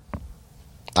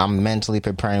 I'm mentally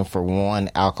preparing for one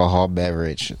alcohol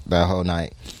beverage that whole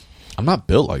night. I'm not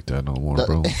built like that no more,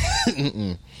 bro.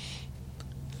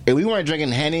 If we weren't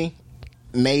drinking Henny,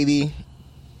 maybe.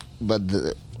 But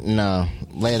no.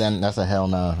 Later than that's a hell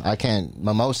no. I can't.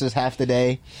 Mimosas half the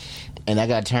day, and I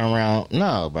got to turn around.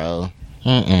 No, bro.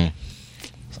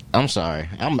 I'm sorry.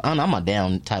 I'm a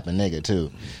down type of nigga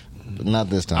too. But not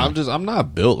this time. I'm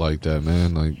not built like that,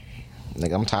 man.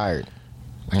 Like, I'm tired.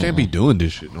 I can't be doing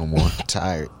this shit no more.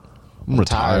 Tired. I'm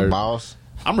retired. Boss.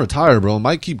 I'm retired, bro.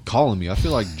 Mike keep calling me. I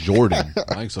feel like Jordan.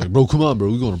 Mike's like, bro, come on, bro.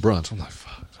 We going to brunch. I'm like,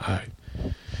 fuck. All right.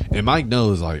 And Mike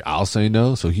knows, like, I'll say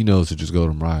no, so he knows to just go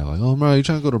to Mariah. Like, oh, Mariah, you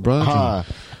trying to go to brunch?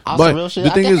 But real shit,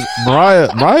 the thing is,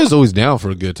 Mariah's always down for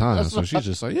a good time. So she's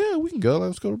just like, yeah, we can go.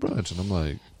 Let's go to brunch. And I'm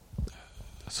like,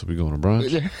 so we going to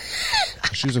brunch?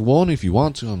 She's like, well, only if you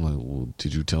want to. I'm like, well,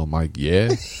 did you tell Mike, yeah?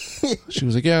 She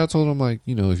was like, yeah, I told him, like,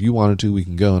 you know, if you wanted to, we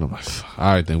can go. And I'm like, all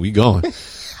right, then we going.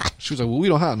 She was like, well, we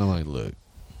don't have. And I'm like, look,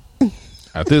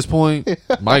 at this point,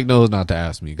 Mike knows not to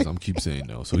ask me because I'm keep saying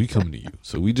no. So he coming to you.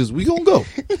 So we gonna go.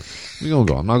 We gonna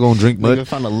go. I'm not gonna drink much. We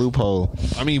found a loophole.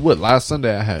 I mean, last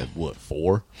Sunday I had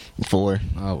 4? 4.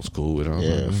 I was cool with it.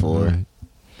 Yeah, like, 4. all right.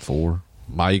 4.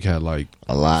 Mike had like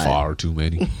A lot. far too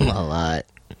many. A lot.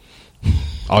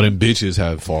 All them bitches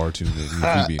had far too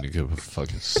many. He being a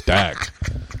fucking stack.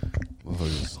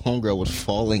 Motherfuckers Homegirl was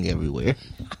falling everywhere.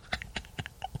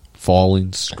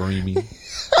 falling, screaming,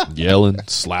 yelling,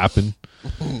 slapping.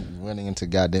 Running into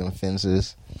goddamn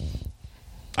fences.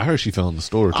 I heard she fell in the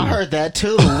store too. I heard that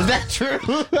too. Is that true?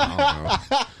 I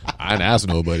don't know. I didn't ask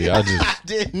nobody. I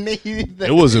didn't either.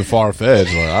 it wasn't far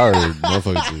fetched. Like, I heard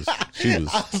motherfuckers she was.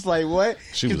 I was like, what?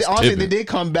 She was honestly, tipping. they did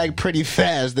come back pretty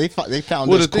fast. They found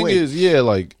Well, us the thing quick. is, yeah,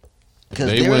 like 'Cause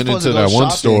they were went supposed into to go that one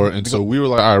shopping. store, and so we were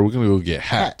like, all right, we're gonna go get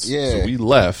hats. Yeah. So we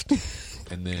left,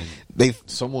 and then They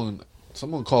someone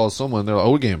called someone. They're like,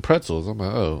 oh, we're getting pretzels. I'm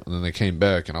like, oh, and then they came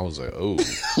back, and I was like, oh,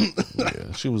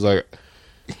 yeah. She was like,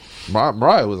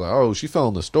 Mariah was like, oh, she fell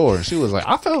in the store, and she was like,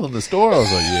 I fell in the store. I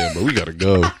was like, yeah, but we gotta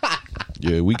go.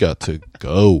 Yeah, we got to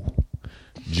go.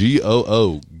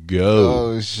 GOO, go.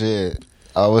 Oh shit!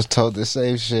 I was told the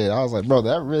same shit. I was like, bro,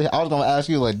 that really. I was gonna ask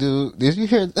you, like, dude, did you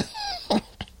hear?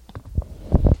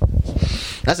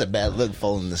 That's a bad look,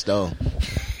 falling in the stone.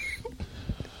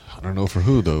 I don't know for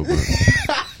who though, but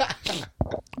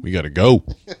we gotta go.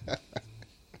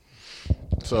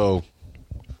 So,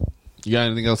 you got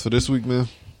anything else for this week, man?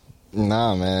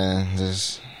 Nah, man.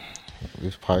 This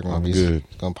probably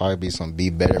gonna probably be some be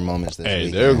better moments this Hey,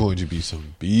 week. there are man. going to be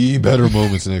some be better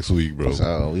moments next week, bro.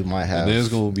 So we might have. And there's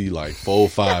going to be like 4 or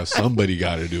 5. Somebody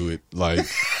got to do it. Like,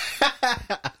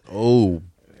 oh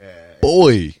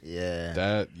boy,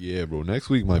 yeah. Yeah, bro. Next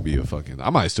week might be a fucking. I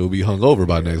might still be hungover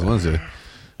by next Wednesday.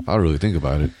 If I really think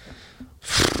about it.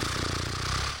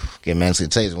 Get mentally.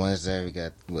 Today's Wednesday. We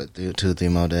got, what,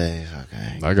 2-3 more days?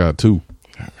 Okay. I got 2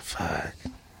 Fuck.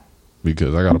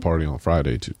 because I got a party on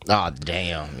Friday too. Oh,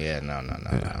 damn. Yeah, no.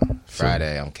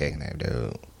 Friday, I'm kicking it,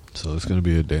 dude. So it's gonna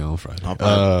be a day on Friday.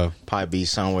 I'll probably be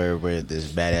somewhere where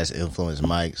this badass influence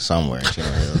Mike somewhere in Chino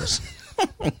Hills.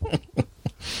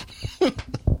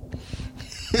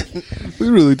 We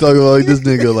really talking about like this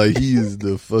nigga like he is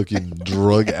the fucking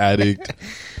drug addict,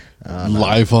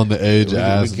 life on the edge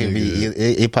ass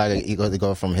nigga. He probably going to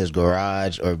go from his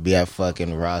garage or be at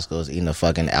fucking Roscoe's eating a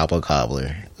fucking apple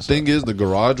cobbler. Thing is, the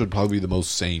garage would probably be the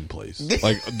most sane place.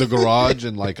 Like the garage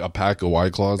and like a pack of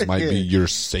White Claws might be your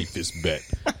safest bet.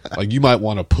 Like you might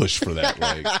want to push for that.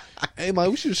 Like, hey, Mike,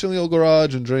 we should chill in your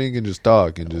garage and drink and just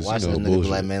talk and just Watch you know this nigga be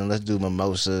bullshit. like, man, let's do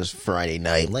mimosas Friday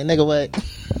night. Like, nigga, what?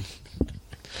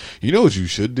 You know what you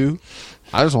should do?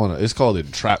 I just want to. It's called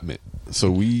entrapment.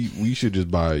 So we should just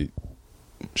buy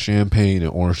champagne and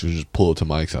orange juice, just pull it to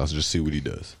Mike's house and just see what he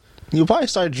does. You probably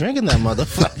start drinking that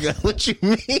motherfucker. What you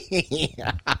mean?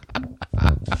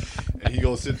 And he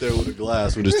gonna sit there with a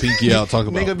glass with his pinky out talking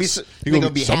about.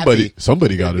 Nigga be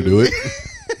somebody got to do it.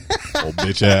 Old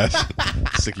bitch ass,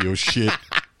 sick of your shit,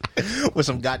 with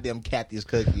some goddamn Kathy's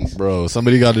cookies. bro.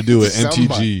 Somebody got to do it.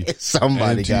 MTG,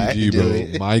 Somebody got to bro. do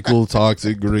it. Michael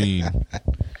Toxic Green.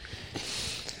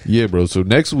 Yeah, bro. So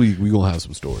next week we gonna have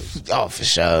some stories. Oh, for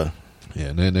sure. Yeah,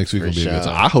 and then next week will be a good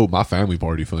sure. time. I hope my family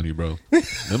party funny, bro. Them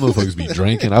motherfuckers be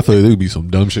drinking. I feel like there could be some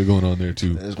dumb shit going on there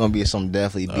too. There's gonna be some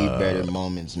definitely be better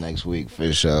moments next week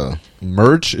for sure.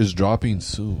 Merch is dropping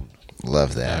soon.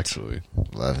 Love that. Actually,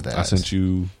 Love that. I sent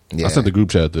you. Yeah. I sent the group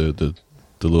chat the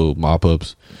little mop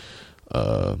ups.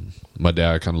 My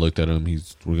dad kind of looked at him.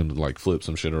 We're gonna like flip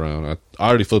some shit around. I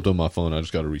already flipped on my phone. I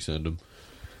just got to resend them.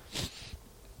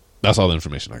 That's all the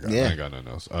information I got. Yeah. I ain't got nothing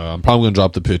else. I'm probably gonna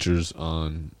drop the pictures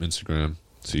on Instagram.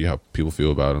 See how people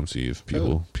feel about them. See if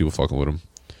people fucking with them.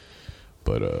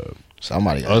 But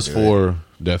Somebody gotta us do four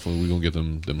it. definitely we gonna get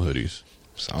them hoodies.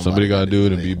 Somebody gotta do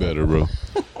it and be better, bro.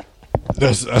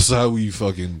 That's how we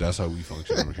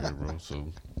function over here, bro. So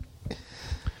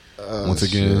once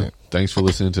again, shit. thanks for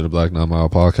listening to the Black 9 Mile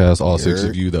podcast. All 6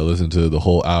 of you that listened to the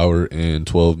whole hour and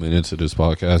 12 minutes of this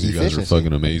podcast, you guys are Efficiency.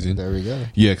 fucking amazing. There we go.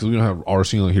 Yeah, because we don't have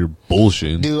RC on here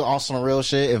bullshitting. Dude, on some real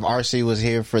shit, if RC was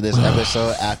here for this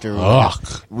episode after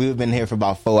Fuck. we've been here for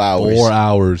about 4 hours. 4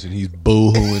 hours and he's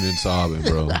boo-hooing and sobbing,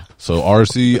 bro. So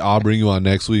RC, I'll bring you on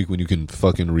next week when you can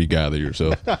fucking regather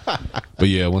yourself. But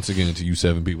yeah, once again, to you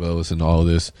 7 people that listen to all of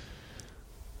this,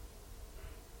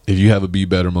 if you have a Be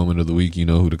Better moment of the week, you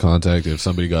know who to contact. If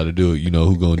somebody got to do it, you know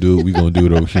who going to do it. We going to do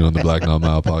it over here on the Black 9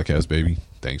 Mile podcast, baby.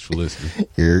 Thanks for listening.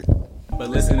 Here.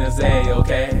 But listen to Zay,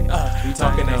 okay? We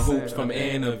talking to hoops from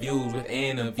interviews with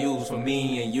interviews from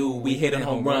me and you. We hitting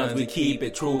home runs, we keep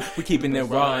it true. We keeping it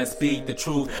raw and speak the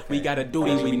truth. We got a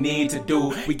duty we need to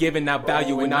do. We giving out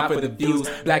value and not for the views.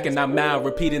 Black and not mild,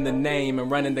 repeating the name and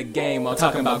running the game while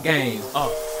talking about games.